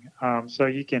thing. So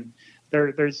you can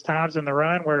there's times in the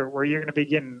run where you're going to be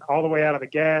getting all the way out of the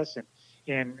gas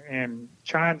and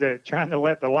trying to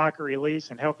let the locker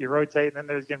release and help you rotate. And then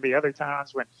there's going to be other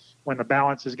times when the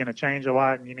balance is going to change a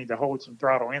lot and you need to hold some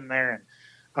throttle in there.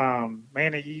 And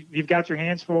man, you've got your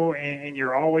hands full and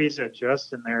you're always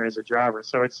adjusting there as a driver.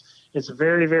 So it's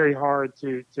very, very hard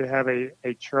to have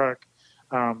a truck.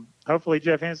 Hopefully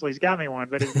Jeff Hensley's got me one,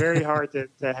 but it's very hard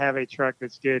to have a truck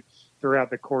that's good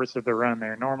throughout the course of the run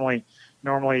there. Normally,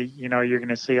 you're going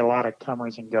to see a lot of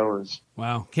comers and goers.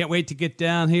 Wow. Can't wait to get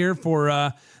down here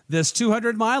for this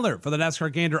 200-miler for the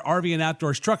NASCAR Gander RV and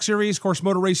Outdoors Truck Series. Of course,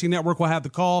 Motor Racing Network will have the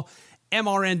call.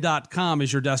 MRN.com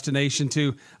is your destination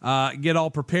to get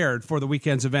all prepared for the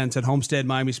weekend's events at Homestead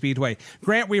Miami Speedway.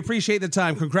 Grant, we appreciate the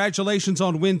time. Congratulations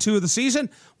on win 2 of the season.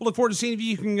 We'll look forward to seeing if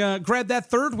you can grab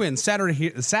that third win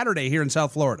Saturday here in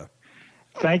South Florida.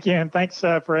 Thank you, and thanks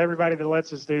for everybody that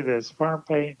lets us do this. Farm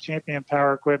Paint, Champion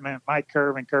Power Equipment, Mike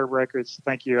Curb, and Curb Records.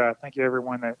 Thank you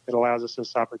everyone that allows us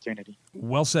this opportunity.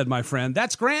 Well said, my friend.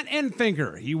 That's Grant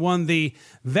Enfinger. He won the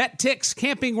Vet Tix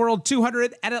Camping World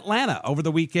 200 at Atlanta over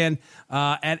the weekend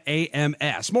at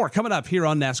AMS. More coming up here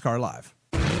on NASCAR Live.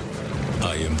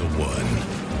 I am the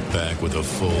one, back with a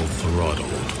full-throttled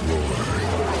roar.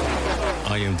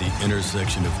 I am the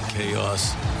intersection of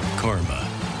chaos, karma,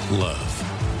 love,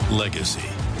 legacy,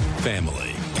 family,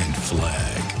 and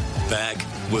flag. Back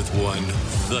with one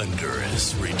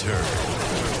thunderous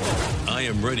return. I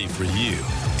am ready for you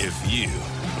if you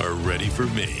are ready for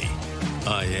me.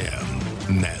 I am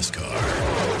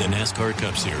NASCAR. The NASCAR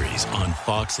Cup Series on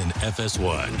Fox and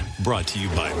FS1. Brought to you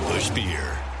by Busch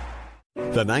Beer.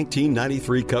 The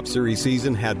 1993 Cup Series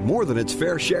season had more than its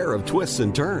fair share of twists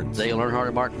and turns. Dale Earnhardt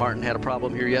and Mark Martin had a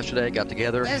problem here yesterday, got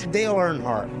together. That's Dale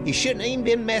Earnhardt. He shouldn't even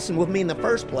been messing with me in the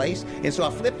first place, and so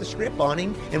I flipped the script on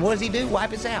him, and what does he do?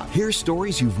 Wipe us out. Here's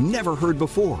stories you've never heard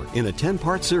before in a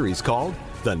 10-part series called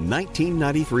The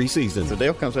 1993 Season. So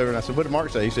Dale comes over and I said, what did Mark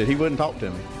say? He said he wouldn't talk to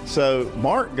me. So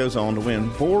Mark goes on to win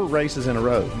 4 races in a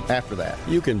row after that.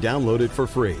 You can download it for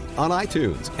free on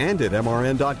iTunes and at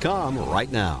MRN.com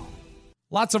right now.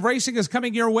 Lots of racing is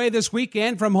coming your way this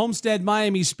weekend from Homestead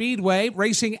Miami Speedway.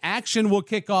 Racing action will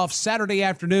kick off Saturday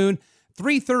afternoon,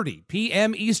 3:30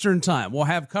 p.m. Eastern Time. We'll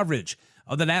have coverage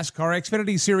of the NASCAR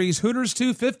Xfinity Series Hooters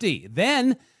 250.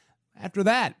 Then, after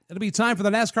that, it'll be time for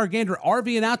the NASCAR Gander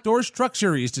RV and Outdoors Truck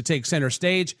Series to take center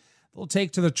stage. They'll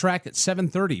take to the track at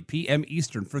 7:30 p.m.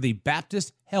 Eastern for the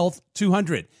Baptist Health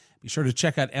 200. Be sure to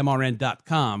check out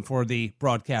MRN.com for the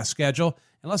broadcast schedule.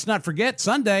 And let's not forget,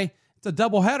 Sunday, it's a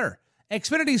doubleheader.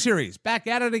 Xfinity Series back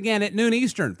at it again at noon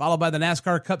Eastern, followed by the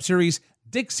NASCAR Cup Series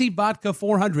Dixie Vodka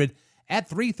 400 at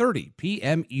 3:30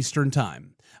 p.m. Eastern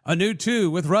Time. A new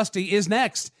 2 with Rusty is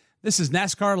next. This is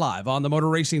NASCAR Live on the Motor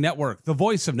Racing Network, the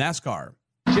voice of NASCAR.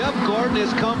 Jeff Gordon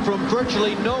has come from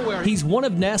virtually nowhere. He's one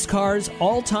of NASCAR's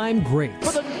all-time greats.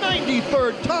 For the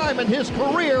 93rd time in his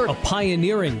career. A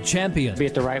pioneering champion. Be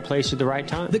at the right place at the right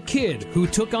time. The kid who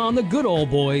took on the good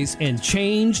old boys and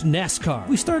changed NASCAR.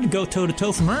 We started to go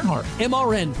toe-to-toe from Earnhardt.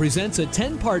 MRN presents a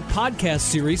 10-part podcast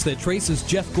series that traces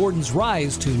Jeff Gordon's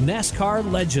rise to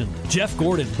NASCAR legend. Jeff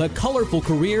Gordon, the colorful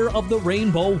career of the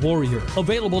Rainbow Warrior.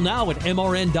 Available now at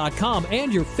MRN.com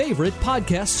and your favorite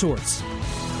podcast source.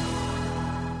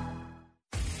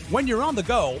 When you're on the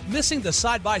go, missing the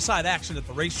side-by-side action at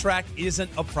the racetrack isn't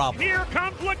a problem. Here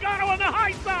comes Logano on the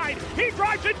high side. He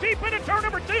drives it deep into turn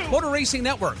number 2. Motor Racing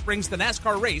Network brings the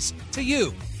NASCAR race to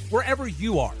you, wherever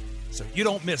you are, so you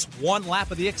don't miss one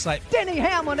lap of the excitement. Denny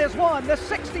Hamlin has won the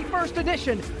 61st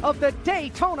edition of the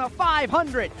Daytona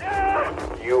 500.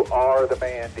 You are the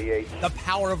man, DH. The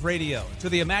power of radio to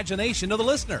the imagination of the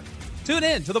listener. Tune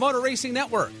in to the Motor Racing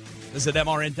Network. Visit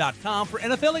MRN.com for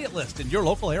an affiliate list in your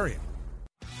local area.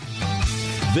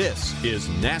 This is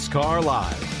NASCAR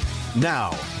Live.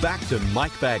 Now, back to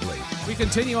Mike Bagley. We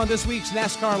continue on this week's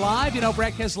NASCAR Live. You know,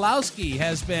 Brad Keselowski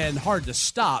has been hard to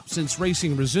stop since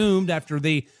racing resumed after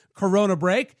the Corona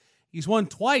break. He's won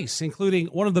twice, including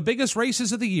one of the biggest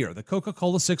races of the year, the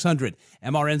Coca-Cola 600.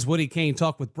 MRN's Woody Kane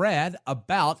talked with Brad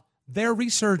about their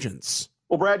resurgence.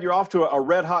 Well, Brad, you're off to a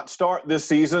red-hot start this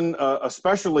season,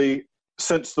 especially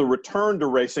since the return to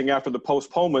racing after the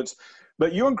postponements.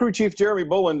 But you and crew chief Jeremy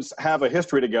Bullins have a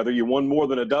history together. You won more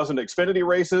than a dozen Xfinity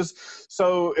races.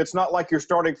 So it's not like you're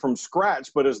starting from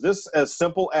scratch, but is this as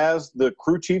simple as the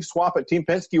crew chief swap at Team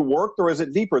Penske worked, or is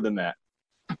it deeper than that?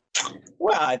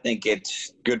 Well, I think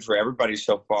it's good for everybody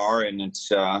so far, and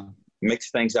it's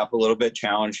mixed things up a little bit,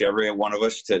 challenged every one of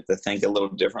us to think a little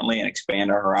differently and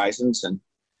expand our horizons. And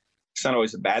it's not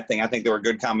always a bad thing. I think there were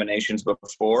good combinations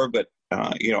before, but,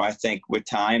 I think with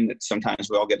time that sometimes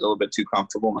we all get a little bit too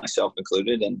comfortable, myself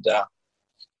included. And,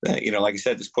 like I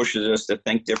said, this pushes us to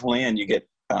think differently, and you get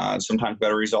sometimes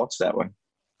better results that way.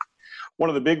 One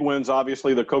of the big wins,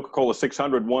 obviously, the Coca-Cola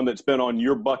 600, one that's been on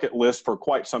your bucket list for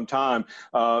quite some time,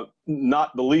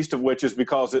 not the least of which is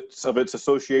because of its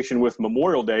association with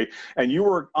Memorial Day. And you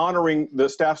were honoring the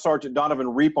Staff Sergeant Donovan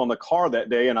Reap on the car that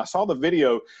day. And I saw the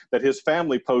video that his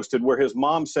family posted where his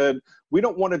mom said, "We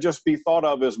don't want to just be thought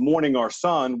of as mourning our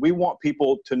son. We want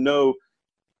people to know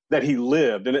that he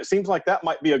lived." And it seems like that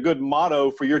might be a good motto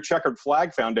for your Checkered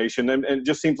Flag Foundation. And it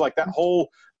just seems like that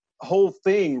whole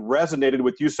thing resonated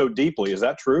with you so deeply. Is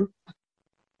that true?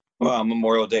 Well,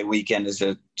 Memorial Day weekend is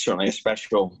certainly a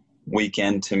special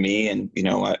weekend to me, and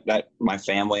that my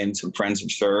family and some friends have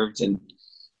served, and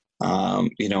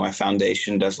my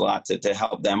foundation does a lot to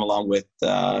help them, along with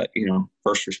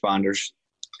first responders.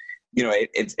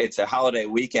 It's a holiday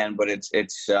weekend, but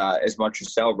it's as much a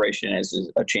celebration as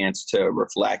a chance to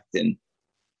reflect and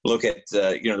look at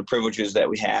the privileges that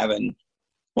we have and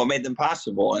what made them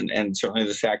possible, and certainly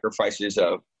the sacrifices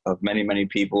of many, many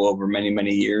people over many,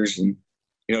 many years. And,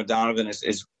 Donovan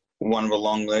is one of a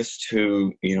long list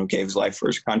who, gave his life for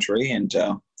his country. And,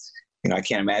 I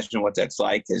can't imagine what that's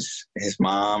like as his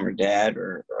mom or dad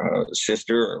or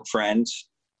sister or friends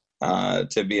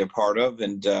to be a part of.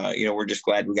 And, we're just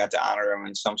glad we got to honor him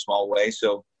in some small way.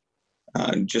 So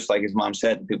just like his mom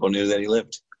said, people knew that he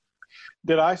lived.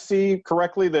 Did I see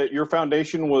correctly that your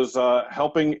foundation was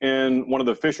helping in one of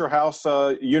the Fisher House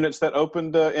units that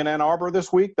opened in Ann Arbor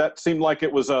this week? That seemed like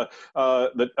it was a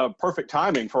perfect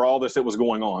timing for all this that was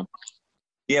going on.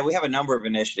 Yeah, we have a number of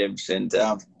initiatives, and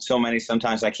so many,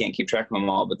 sometimes I can't keep track of them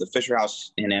all. But the Fisher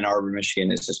House in Ann Arbor,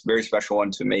 Michigan is a very special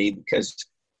one to me because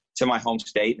it's in my home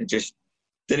state. It just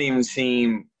didn't even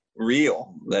seem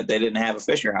real that they didn't have a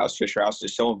Fisher House. Fisher House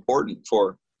is so important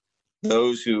for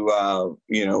those who,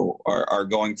 are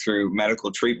going through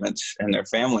medical treatments and their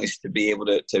families to be able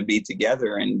to be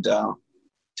together and to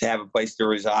have a place to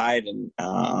reside and,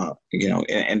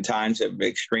 in times of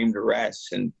extreme duress.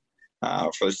 And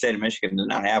for the state of Michigan to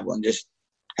not have one just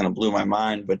kind of blew my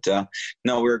mind. But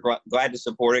no, we're glad to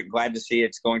support it, glad to see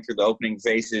it's going through the opening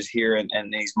phases here in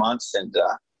these months. And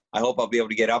I hope I'll be able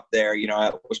to get up there.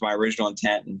 That was my original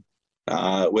intent. And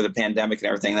with a pandemic and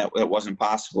everything, that wasn't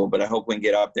possible, but I hope we can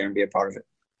get up there and be a part of it.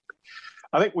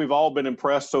 I think we've all been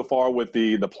impressed so far with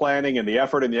the planning and the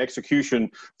effort and the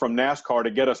execution from NASCAR to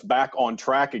get us back on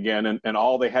track again, and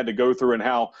all they had to go through and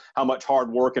how much hard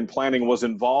work and planning was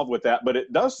involved with that. But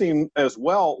it does seem as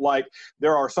well like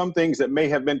there are some things that may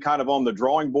have been kind of on the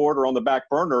drawing board or on the back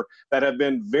burner that have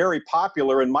been very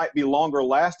popular and might be longer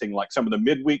lasting, like some of the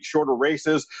midweek shorter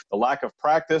races, the lack of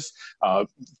practice.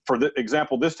 For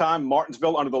example, this time,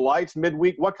 Martinsville under the lights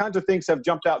midweek. What kinds of things have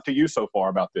jumped out to you so far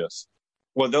about this?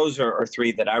 Well, those are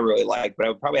three that I really like, but I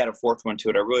would probably add a fourth one to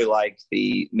it. I really like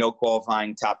the no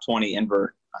qualifying top 20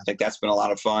 invert. I think that's been a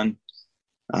lot of fun.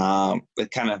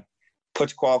 It kind of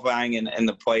puts qualifying in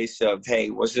the place of, hey,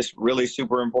 was this really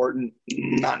super important?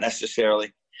 Not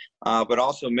necessarily, but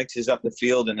also mixes up the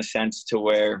field in a sense to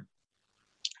where,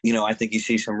 I think you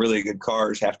see some really good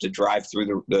cars have to drive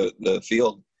through the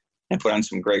field and put on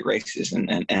some great races, and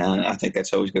I think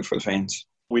that's always good for the fans.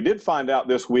 We did find out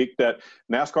this week that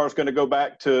NASCAR is going to go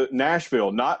back to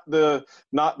Nashville, not the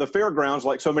fairgrounds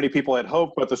like so many people had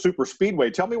hoped, but the super speedway.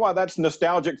 Tell me why that's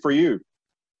nostalgic for you.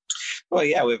 Well,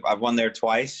 yeah, I've won there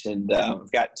twice, and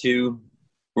we've got two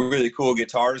really cool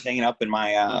guitars hanging up in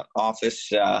my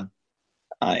office in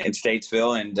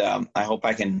Statesville, and I hope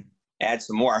I can add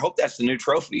some more. I hope that's the new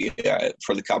trophy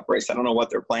for the Cup race. I don't know what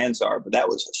their plans are, but that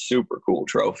was a super cool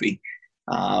trophy,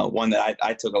 one that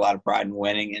I took a lot of pride in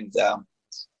winning, and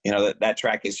that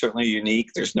track is certainly unique.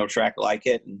 There's no track like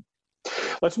it.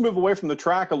 Let's move away from the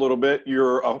track a little bit.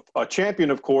 You're a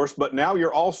champion, of course, but now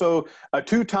you're also a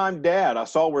two-time dad. I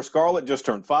saw where Scarlett just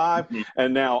turned 5,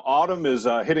 and now Autumn is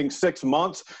hitting 6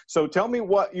 months. So tell me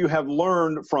what you have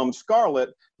learned from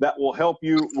Scarlett that will help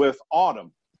you with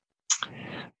Autumn.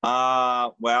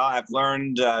 Well, I've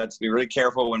learned to be really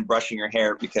careful when brushing your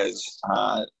hair because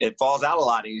it falls out a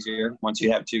lot easier once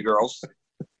you have two girls.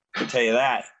 I'll tell you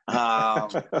that. No,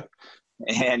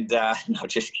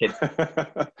 just kidding.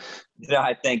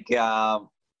 I think,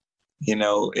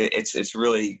 it's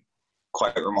really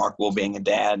quite remarkable being a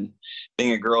dad,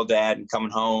 being a girl dad, and coming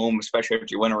home, especially after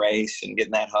you win a race and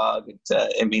getting that hug.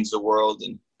 It means the world.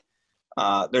 And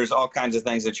there's all kinds of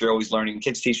things that you're always learning.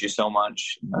 Kids teach you so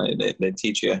much. They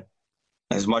teach you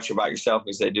as much about yourself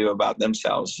as they do about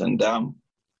themselves. And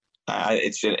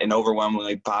it's an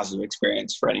overwhelmingly positive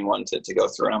experience for anyone to go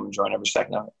through, and I'm enjoying every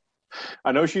second of it.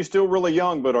 I know she's still really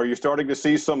young, but are you starting to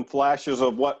see some flashes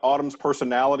of what Autumn's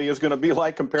personality is going to be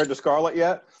like compared to Scarlett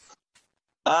yet?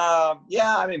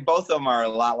 Yeah, I mean, both of them are a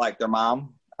lot like their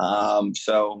mom.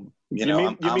 So, you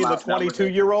mean the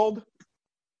 22-year-old?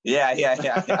 Yeah. Yeah,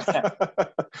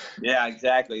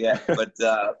 exactly. Yeah. But,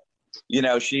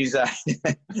 she's so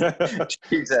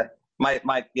my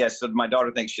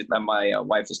daughter thinks my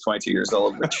wife is 22 years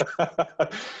old, which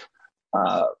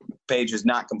Paige is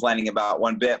not complaining about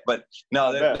one bit. But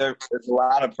no, there's a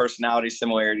lot of personality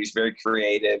similarities, very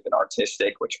creative and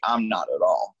artistic, which I'm not at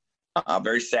all.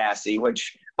 Very sassy,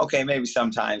 which, okay, maybe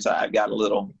sometimes I've got a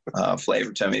little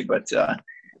flavor to me, but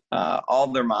all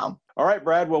their mom. All right,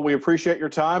 Brad. Well, we appreciate your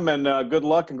time, and good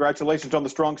luck. Congratulations on the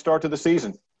strong start to the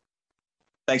season.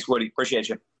 Thanks, Woody. Appreciate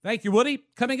you. Thank you, Woody.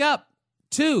 Coming up,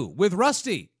 2 with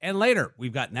Rusty. And later,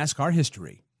 we've got NASCAR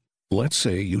history. Let's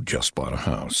say you just bought a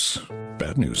house.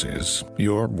 Bad news is,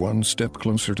 you're one step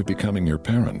closer to becoming your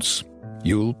parents.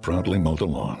 You'll proudly mow the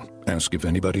lawn. Ask if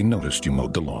anybody noticed you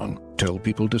mowed the lawn. Tell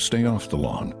people to stay off the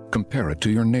lawn. Compare it to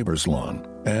your neighbor's lawn.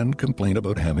 And complain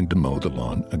about having to mow the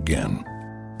lawn again.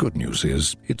 Good news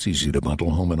is, it's easy to bundle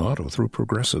home and auto through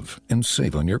Progressive and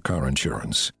save on your car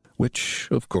insurance, which,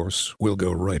 of course, will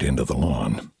go right into the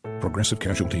lawn. Progressive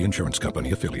Casualty Insurance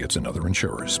Company, affiliates, and other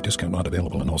insurers. Discount not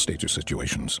available in all states or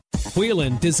situations.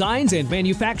 Whelen designs and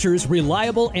manufactures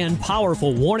reliable and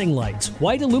powerful warning lights,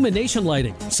 white illumination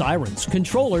lighting, sirens,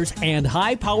 controllers, and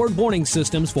high-powered warning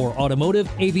systems for automotive,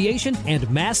 aviation, and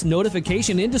mass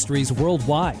notification industries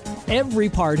worldwide. Every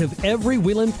part of every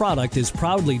Whelen product is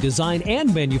proudly designed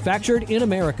and manufactured in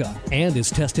America and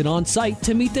is tested on site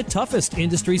to meet the toughest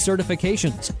industry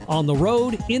certifications on the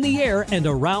road, in the air, and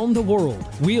around the world.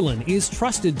 Whelen is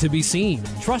trusted to be seen,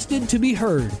 trusted to be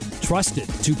heard, trusted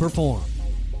to perform.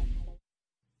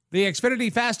 The Xfinity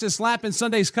fastest lap in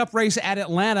Sunday's Cup race at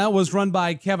Atlanta was run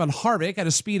by Kevin Harvick at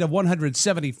a speed of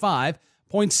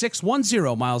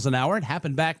 175.610 miles an hour. It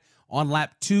happened back on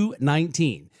lap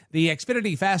 219. The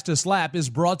Xfinity fastest lap is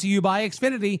brought to you by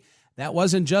Xfinity. That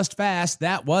wasn't just fast,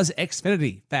 that was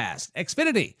Xfinity fast.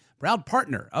 Xfinity, proud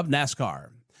partner of NASCAR.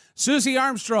 Susie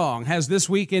Armstrong has This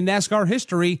Week in NASCAR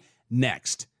History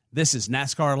next. This is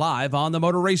NASCAR Live on the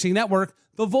Motor Racing Network,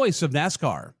 the voice of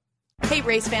NASCAR. Hey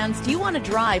race fans, do you want to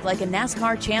drive like a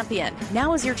NASCAR champion?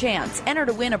 Now is your chance. Enter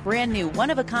to win a brand new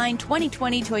one-of-a-kind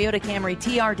 2020 Toyota Camry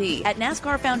TRD at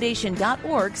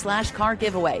NASCARFoundation.org/car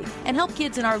giveaway and help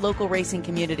kids in our local racing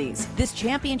communities. This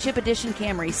championship edition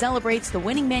Camry celebrates the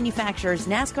winning manufacturer's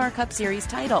NASCAR Cup Series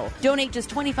title. Donate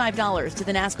just $25 to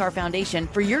the NASCAR Foundation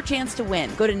for your chance to win.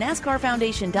 Go to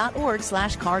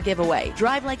NASCARFoundation.org/car giveaway.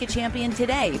 Drive like a champion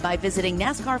today by visiting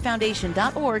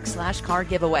NASCARFoundation.org/car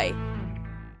giveaway.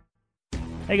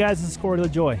 Hey guys, this is Corey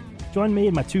LaJoy. Join me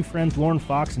and my two friends Lauren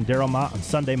Fox and Daryl Mott on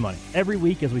Sunday Money. Every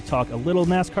week as we talk a little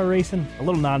NASCAR racing, a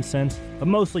little nonsense, but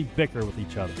mostly bicker with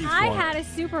each other. I had a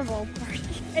Super Bowl party,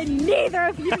 and neither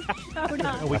of you showed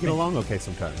up. We get along okay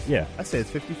sometimes. Yeah. I say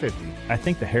it's 50-50. I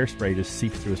think the hairspray just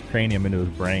seeps through his cranium into his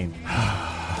brain.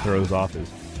 Throws off his...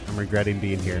 I'm regretting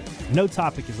being here. No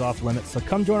topic is off limits, so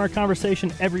come join our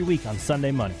conversation every week on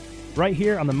Sunday Money. Right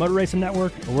here on the Motor Racing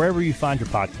Network or wherever you find your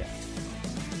podcast.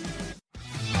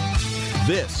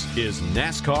 This is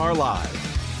NASCAR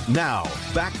Live. Now,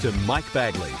 back to Mike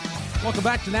Bagley. Welcome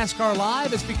back to NASCAR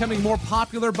Live. It's becoming more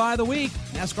popular by the week.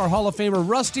 NASCAR Hall of Famer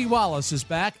Rusty Wallace is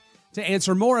back to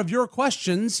answer more of your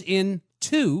questions in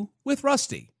 2 with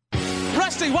Rusty.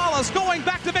 Rusty Wallace going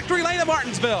back to victory lane at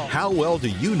Martinsville. How well do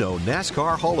you know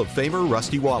NASCAR Hall of Famer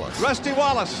Rusty Wallace? Rusty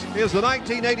Wallace is the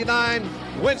 1989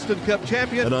 Winston Cup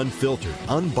champion. An unfiltered,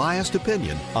 unbiased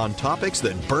opinion on topics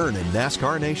that burn in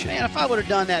NASCAR Nation. Man, if I would have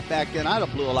done that back then, I'd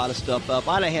have blew a lot of stuff up.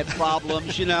 I'd have had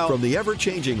problems, you know. From the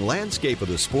ever-changing landscape of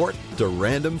the sport to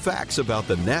random facts about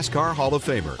the NASCAR Hall of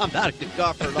Famer. I'm not a good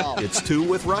golfer at all. It's 2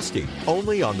 with Rusty,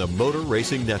 only on the Motor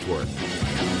Racing Network.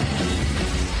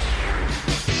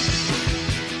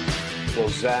 Well,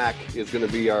 Zach is going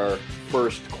to be our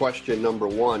first question, number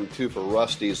 1, 2 for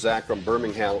Rusty. Zach from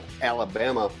Birmingham,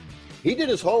 Alabama. He did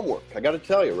his homework. I got to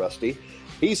tell you, Rusty.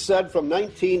 He said from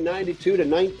 1992 to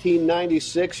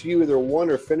 1996, you either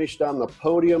won or finished on the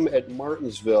podium at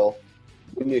Martinsville.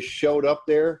 When you showed up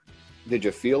there, did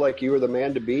you feel like you were the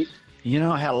man to beat? You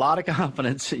know, I had a lot of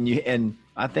confidence in you, and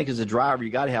I think as a driver, you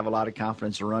got to have a lot of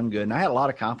confidence to run good. And I had a lot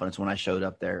of confidence when I showed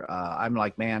up there. I'm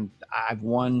like, man, I've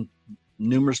won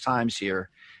numerous times here,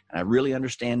 and I really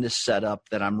understand this setup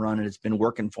that I'm running. It's been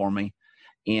working for me.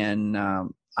 And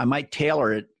I might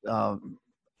tailor it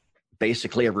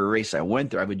basically every race I went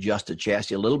through. I've adjusted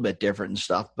chassis a little bit different and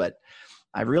stuff, but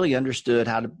I really understood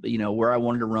how to, where I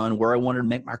wanted to run, where I wanted to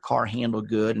make my car handle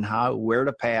good, and where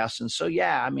to pass. And so,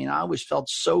 I always felt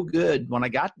so good when I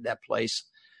got to that place,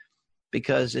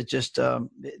 because it just, I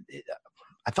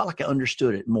felt like I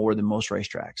understood it more than most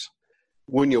racetracks.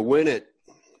 When you win at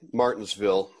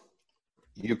Martinsville,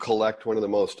 you collect one of the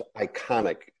most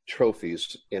iconic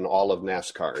trophies in all of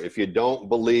NASCAR. If you don't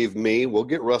believe me, we'll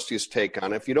get Rusty's take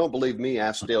on it. If you don't believe me,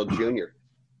 ask Dale Jr.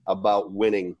 about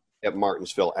winning at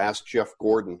Martinsville. Ask Jeff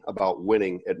Gordon about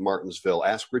winning at Martinsville.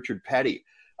 Ask Richard Petty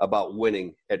about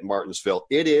winning at Martinsville.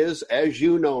 It is, as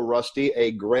you know, Rusty,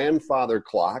 a grandfather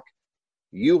clock.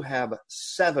 You have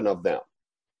 7 of them.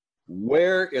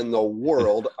 Where in the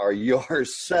world are your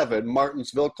 7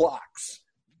 Martinsville clocks?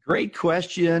 Great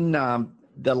question.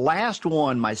 The last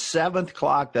one, my 7th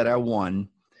clock that I won,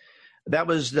 that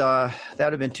would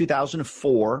have been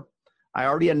 2004. I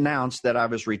already announced that I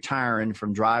was retiring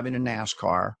from driving in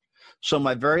NASCAR. So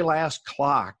my very last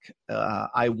clock,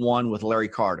 I won with Larry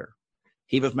Carter.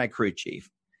 He was my crew chief.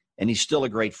 And he's still a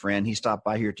great friend. He stopped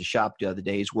by here at the shop the other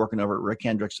day. He's working over at Rick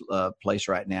Hendrick's place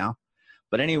right now.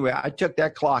 But anyway, I took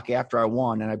that clock after I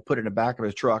won, and I put it in the back of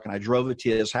his truck, and I drove it to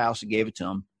his house and gave it to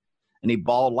him. And he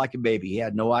bawled like a baby. He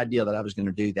had no idea that I was going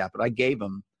to do that. But I gave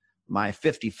him my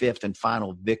 55th and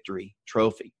final victory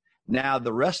trophy. Now,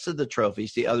 the rest of the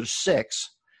trophies, the other 6,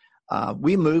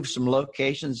 we moved some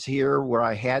locations here where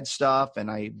I had stuff, and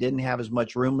I didn't have as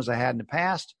much room as I had in the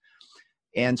past.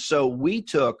 And so we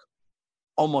took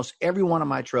almost every one of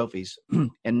my trophies,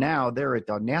 and now they're at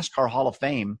the NASCAR Hall of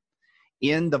Fame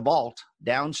in the vault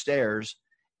downstairs.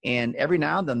 And every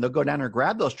now and then they'll go down there and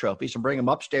grab those trophies and bring them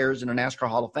upstairs in the NASCAR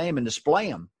Hall of Fame and display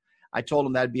them. I told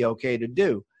them that'd be okay to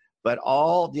do. But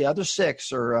all the other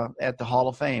 6 are at the Hall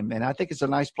of Fame, and I think it's a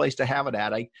nice place to have it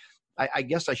at. I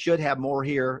guess I should have more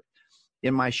here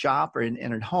in my shop and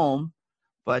at home,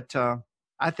 but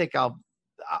I think I'll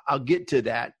get to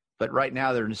that. But right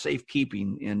now they're in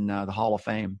safekeeping in the Hall of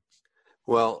Fame.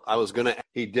 Well,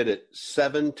 he did it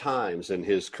 7 times in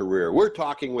his career. We're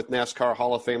talking with NASCAR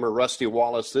Hall of Famer Rusty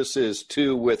Wallace. This is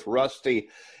 2 with Rusty,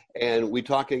 and we're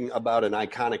talking about an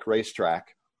iconic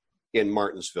racetrack in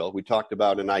Martinsville. We talked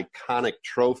about an iconic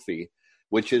trophy,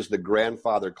 which is the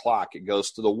grandfather clock. It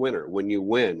goes to the winner when you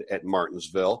win at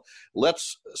Martinsville.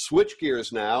 Let's switch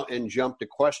gears now and jump to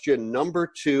question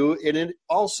number 2, and it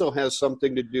also has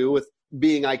something to do with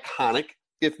being iconic,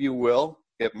 if you will,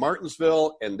 at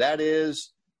Martinsville, and that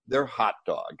is their hot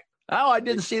dog. Oh, I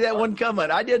didn't see that one coming.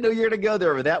 I didn't know you were going to go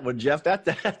there with that one, Jeff.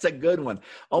 That's a good one.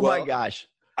 My gosh.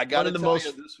 I got to tell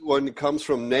you, this one comes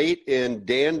from Nate in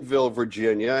Danville,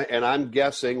 Virginia, and I'm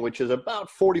guessing, which is about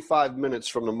 45 minutes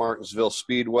from the Martinsville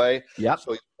Speedway. Yep.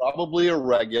 So he's probably a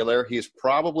regular. He's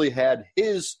probably had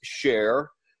his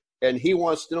share, and he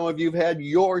wants to know if you've had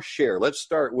your share. Let's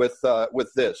start with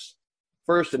this.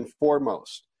 First and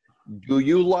foremost, do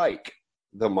you like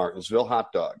the Martinsville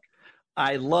hot dog?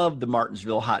 I love the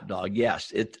Martinsville hot dog.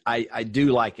 Yes, I do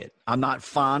like it. I'm not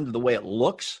fond of the way it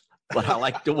looks, but I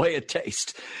like the way it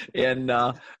tastes. And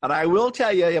I will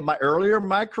tell you, in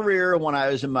my career, when I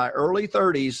was in my early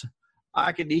 30s,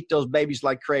 I could eat those babies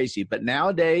like crazy. But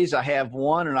nowadays, I have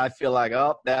one, and I feel like,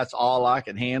 oh, that's all I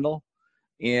can handle.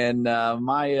 And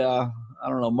my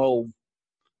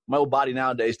old body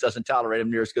nowadays doesn't tolerate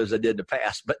them near as good as I did in the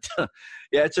past. But,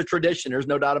 yeah, it's a tradition. There's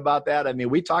no doubt about that. I mean,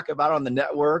 we talk about it on the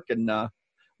network, and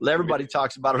everybody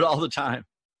talks about it all the time.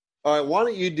 All right, why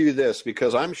don't you do this?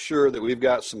 Because I'm sure that we've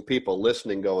got some people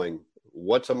listening going,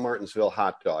 what's a Martinsville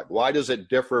hot dog? Why does it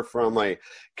differ from a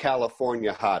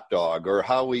California hot dog, or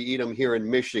how we eat them here in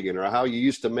Michigan, or how you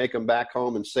used to make them back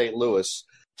home in St. Louis?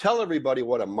 Tell everybody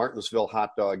what a Martinsville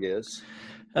hot dog is.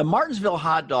 A Martinsville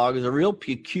hot dog is a real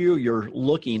peculiar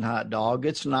looking hot dog.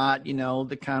 It's not,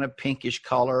 the kind of pinkish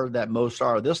color that most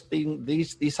are.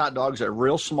 These hot dogs are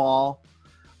real small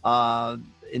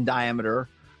in diameter,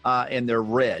 and they're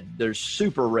red. They're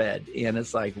super red. And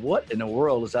it's like, what in the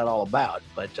world is that all about?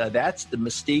 But that's the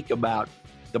mystique about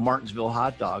the Martinsville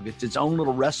hot dog. It's its own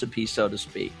little recipe, so to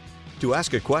speak. To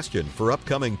ask a question for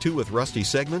upcoming 2 with Rusty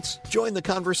segments, join the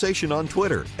conversation on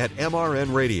Twitter at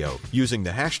MRN Radio using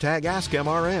the hashtag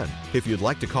AskMRN. If you'd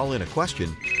like to call in a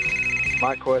question,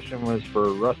 My question was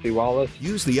for Rusty Wallace.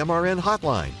 Use the MRN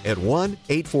hotline at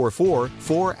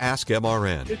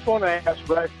 1-844-4ASK-MRN. Just want to ask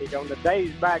Rusty, on the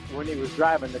days back when he was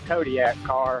driving the Kodiak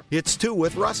car. It's Two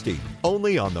with Rusty,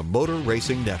 only on the Motor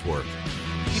Racing Network.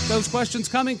 Keep those questions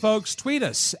coming, folks. Tweet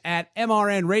us at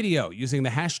MRN Radio using the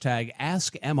hashtag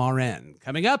AskMRN.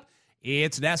 Coming up,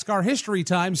 it's NASCAR History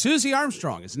Time. Susie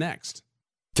Armstrong is next.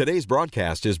 Today's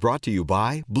broadcast is brought to you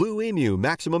by Blue Emu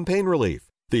Maximum Pain Relief,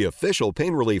 the official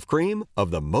pain relief cream of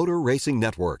the Motor Racing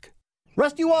Network.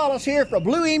 Rusty Wallace here for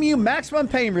Blue Emu Maximum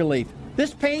Pain Relief.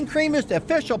 This pain cream is the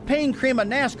official pain cream of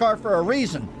NASCAR for a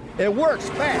reason. It works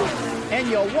fast, and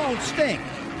you won't stink.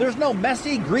 There's no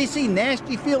messy, greasy,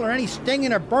 nasty feel or any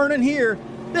stinging or burning here.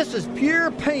 This is pure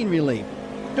pain relief.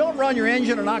 Don't run your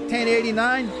engine on Octane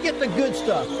 89. Get the good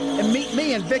stuff and meet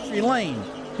me in Victory Lane.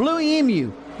 Blue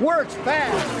Emu works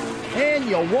fast, and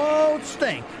you won't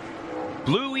stink.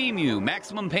 Blue Emu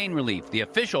Maximum Pain Relief, the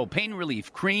official pain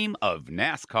relief cream of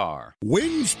NASCAR.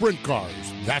 Wing Sprint Cars.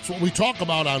 That's what we talk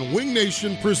about on Wing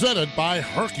Nation, presented by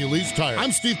Hercules Tire.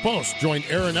 I'm Steve Post. Join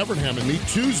Aaron Evernham and me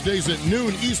Tuesdays at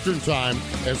noon Eastern Time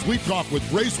as we talk with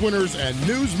race winners and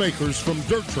newsmakers from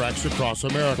dirt tracks across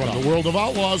America. From the world of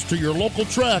outlaws to your local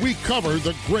track, we cover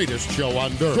the greatest show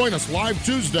on dirt. Join us live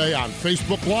Tuesday on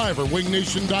Facebook Live or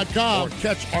wingnation.com, or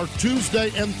catch our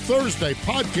Tuesday and Thursday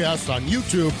podcasts on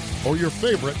YouTube or your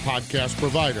favorite podcast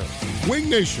provider. Wing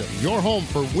Nation, your home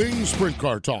for Wing Sprint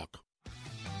Car Talk.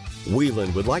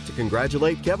 Wheelan would like to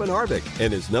congratulate Kevin Harvick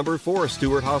and his number 4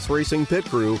 Stewart Haas Racing pit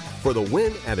crew for the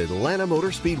win at Atlanta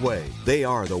Motor Speedway. They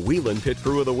are the Wheelan Pit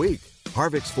Crew of the Week.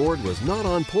 Harvick's Ford was not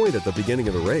on point at the beginning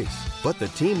of the race, but the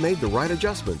team made the right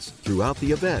adjustments throughout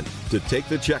the event to take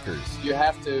the checkers. You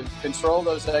have to control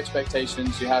those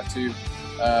expectations. You have to,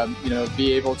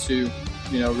 be able to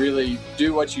really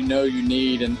do what you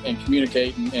need and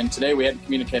communicate. And today we had to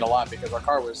communicate a lot because our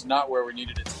car was not where we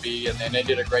needed it to be. And they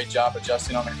did a great job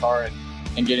adjusting on the car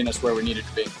and getting us where we needed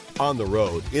to be. On the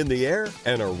road, in the air,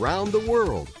 and around the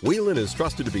world, Wheelan is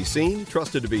trusted to be seen,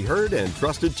 trusted to be heard, and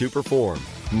trusted to perform.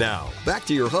 Now, back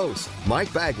to your host,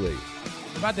 Mike Bagley.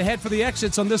 We're about to head for the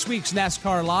exits on this week's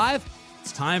NASCAR Live.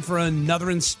 It's time for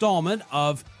another installment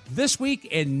of This Week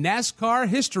in NASCAR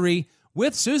History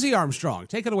with Susie Armstrong.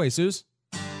 Take it away, Suze.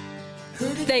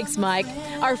 Thanks, Mike.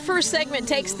 Our first segment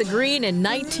takes the green in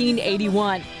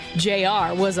 1981.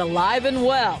 JR was alive and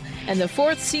well, and the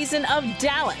 4th season of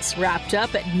Dallas wrapped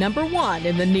up at number 1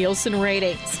 in the Nielsen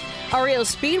ratings. REO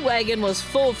Speedwagon was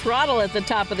full throttle at the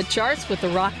top of the charts with the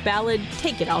rock ballad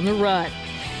Take It on the Run.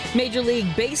 Major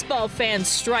League Baseball fans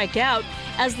strike out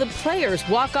as the players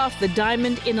walk off the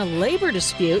diamond in a labor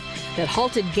dispute that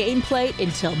halted gameplay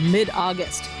until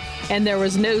mid-August. And there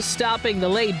was no stopping the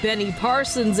late Benny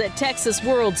Parsons at Texas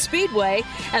World Speedway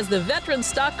as the veteran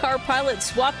stock car pilot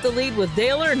swapped the lead with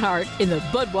Dale Earnhardt in the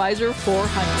Budweiser 400.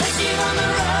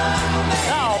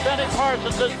 Now Benny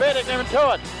Parsons is beating him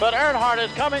to it, but Earnhardt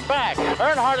is coming back.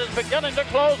 Earnhardt is beginning to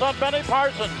close on Benny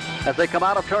Parsons. As they come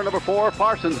out of turn number 4,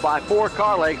 Parsons by 4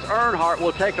 car lengths. Earnhardt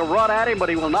will take a run at him, but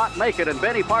he will not make it, and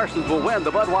Benny Parsons will win the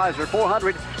Budweiser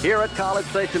 400 here at College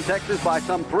Station, Texas by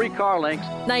some 3 car lengths.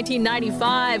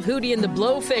 1995, Hootie and the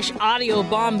Blowfish audio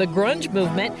bombed the grunge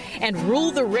movement and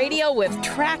ruled the radio with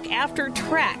track after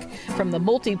track from the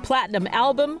multi-platinum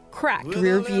album Cracked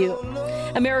Rear View.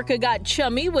 America got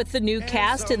chummy with the new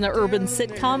cast in the urban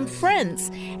sitcom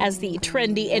Friends as the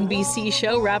trendy NBC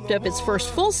show wrapped up its first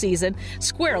full season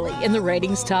squarely in the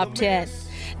ratings top 10.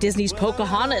 Disney's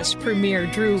Pocahontas premiere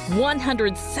drew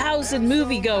 100,000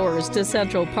 moviegoers to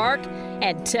Central Park,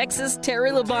 and Texas'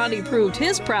 Terry Labonte proved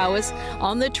his prowess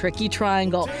on the Tricky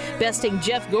Triangle, besting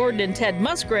Jeff Gordon and Ted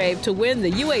Musgrave to win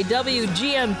the UAW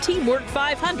GM Teamwork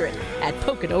 500 at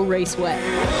Pocono Raceway.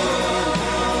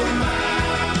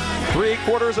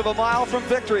 3/4 of a mile from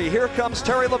victory. Here comes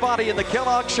Terry Labonte in the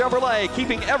Kellogg Chevrolet,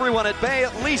 keeping everyone at bay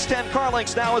at least 10 car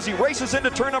lengths now as he races into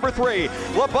turn number 3.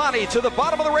 Labonte to the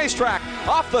bottom of the racetrack,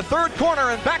 off the 3rd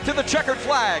corner and back to the checkered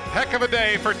flag. Heck of a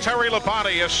day for Terry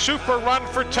Labonte. A super run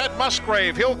for Ted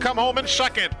Musgrave. He'll come home in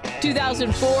 2nd.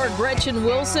 2004, Gretchen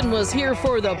Wilson was here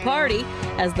for the party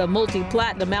as the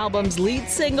multi-platinum album's lead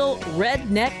single,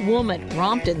 Redneck Woman,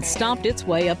 romped and stomped its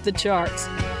way up the charts.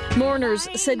 Mourners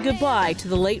said goodbye to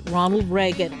the late Ronald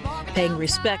Reagan, paying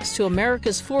respects to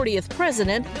America's 40th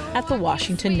president at the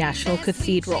Washington National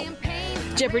Cathedral.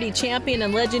 Jeopardy champion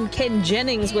and legend Ken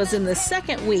Jennings was in the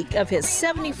 2nd week of his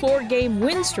 74-game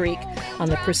win streak on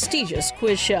the prestigious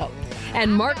quiz show.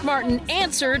 And Mark Martin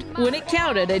answered when it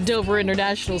counted at Dover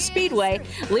International Speedway,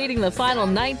 leading the final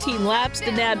 19 laps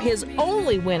to nab his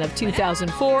only win of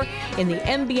 2004 in the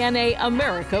MBNA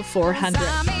America 400.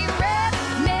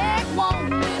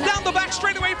 Down the back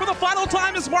straightaway for the final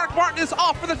time as Mark Martin is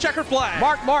off for the checkered flag.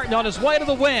 Mark Martin on his way to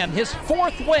the win, his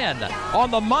 4th win on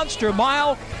the Monster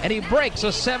Mile, and he breaks a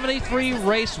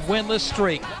 73-race winless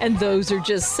streak. And those are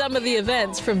just some of the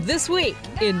events from this week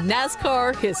in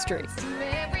NASCAR history.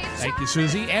 Thank you,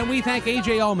 Susie. And we thank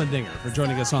A.J. Allmendinger for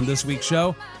joining us on this week's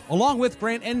show, along with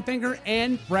Grant Enfinger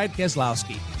and Brad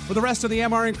Keselowski. For the rest of the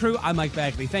MRN crew, I'm Mike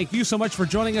Bagley. Thank you so much for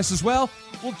joining us as well.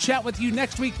 We'll chat with you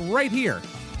next week right here.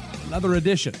 Another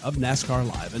edition of NASCAR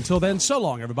Live. Until then, so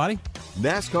long, everybody.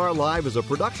 NASCAR Live is a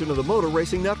production of the Motor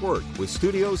Racing Network with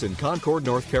studios in Concord,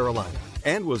 North Carolina,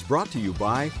 and was brought to you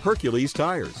by Hercules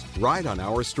Tires, ride on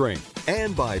our strength,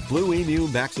 and by Blue Emu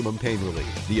Maximum Pain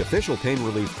Relief, the official pain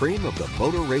relief cream of the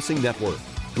Motor Racing Network.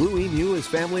 Blue Emu is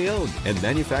family-owned and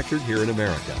manufactured here in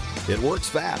America. It works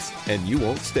fast, and you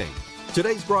won't stink.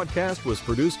 Today's broadcast was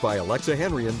produced by Alexa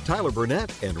Henry, Tyler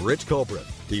Burnett, and Rich Culbreth.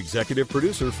 The executive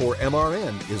producer for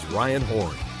MRN is Ryan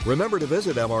Horn. Remember to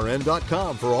visit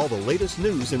MRN.com for all the latest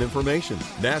news and information.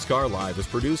 NASCAR Live is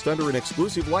produced under an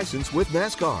exclusive license with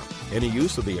NASCAR. Any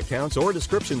use of the accounts or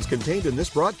descriptions contained in this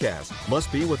broadcast must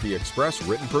be with the express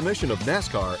written permission of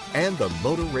NASCAR and the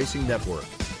Motor Racing Network.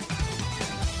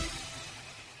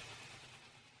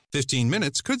 15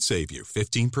 minutes could save you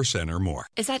 15% or more.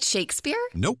 Is that Shakespeare?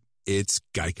 Nope, it's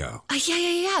Geico.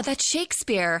 Yeah, that's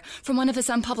Shakespeare from one of his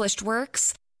unpublished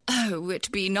works. Oh,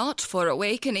 it be not for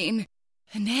awakening.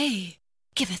 Nay,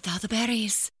 giveth thou the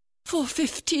berries. For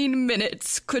 15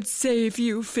 minutes could save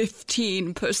you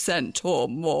 15% or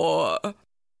more.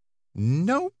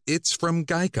 Nope, it's from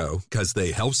Geico, because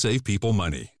they help save people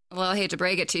money. Well, I hate to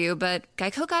break it to you, but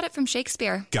Geico got it from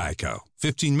Shakespeare. Geico.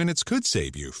 15 minutes could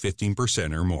save you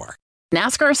 15% or more.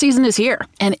 NASCAR season is here,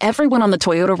 and everyone on the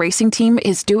Toyota racing team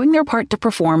is doing their part to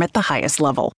perform at the highest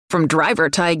level. From driver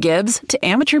Ty Gibbs to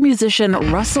amateur musician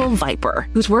Russell Viper,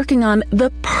 who's working on the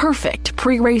perfect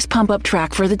pre-race pump-up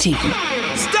track for the team.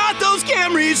 Start those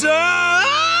Camrys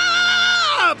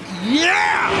up!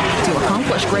 Yeah! To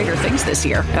accomplish greater things this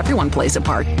year, everyone plays a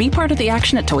part. Be part of the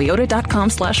action at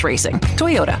toyota.com/racing.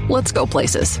 Toyota, let's go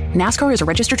places. NASCAR is a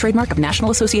registered trademark of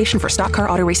National Association for Stock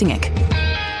Car Auto Racing, Inc.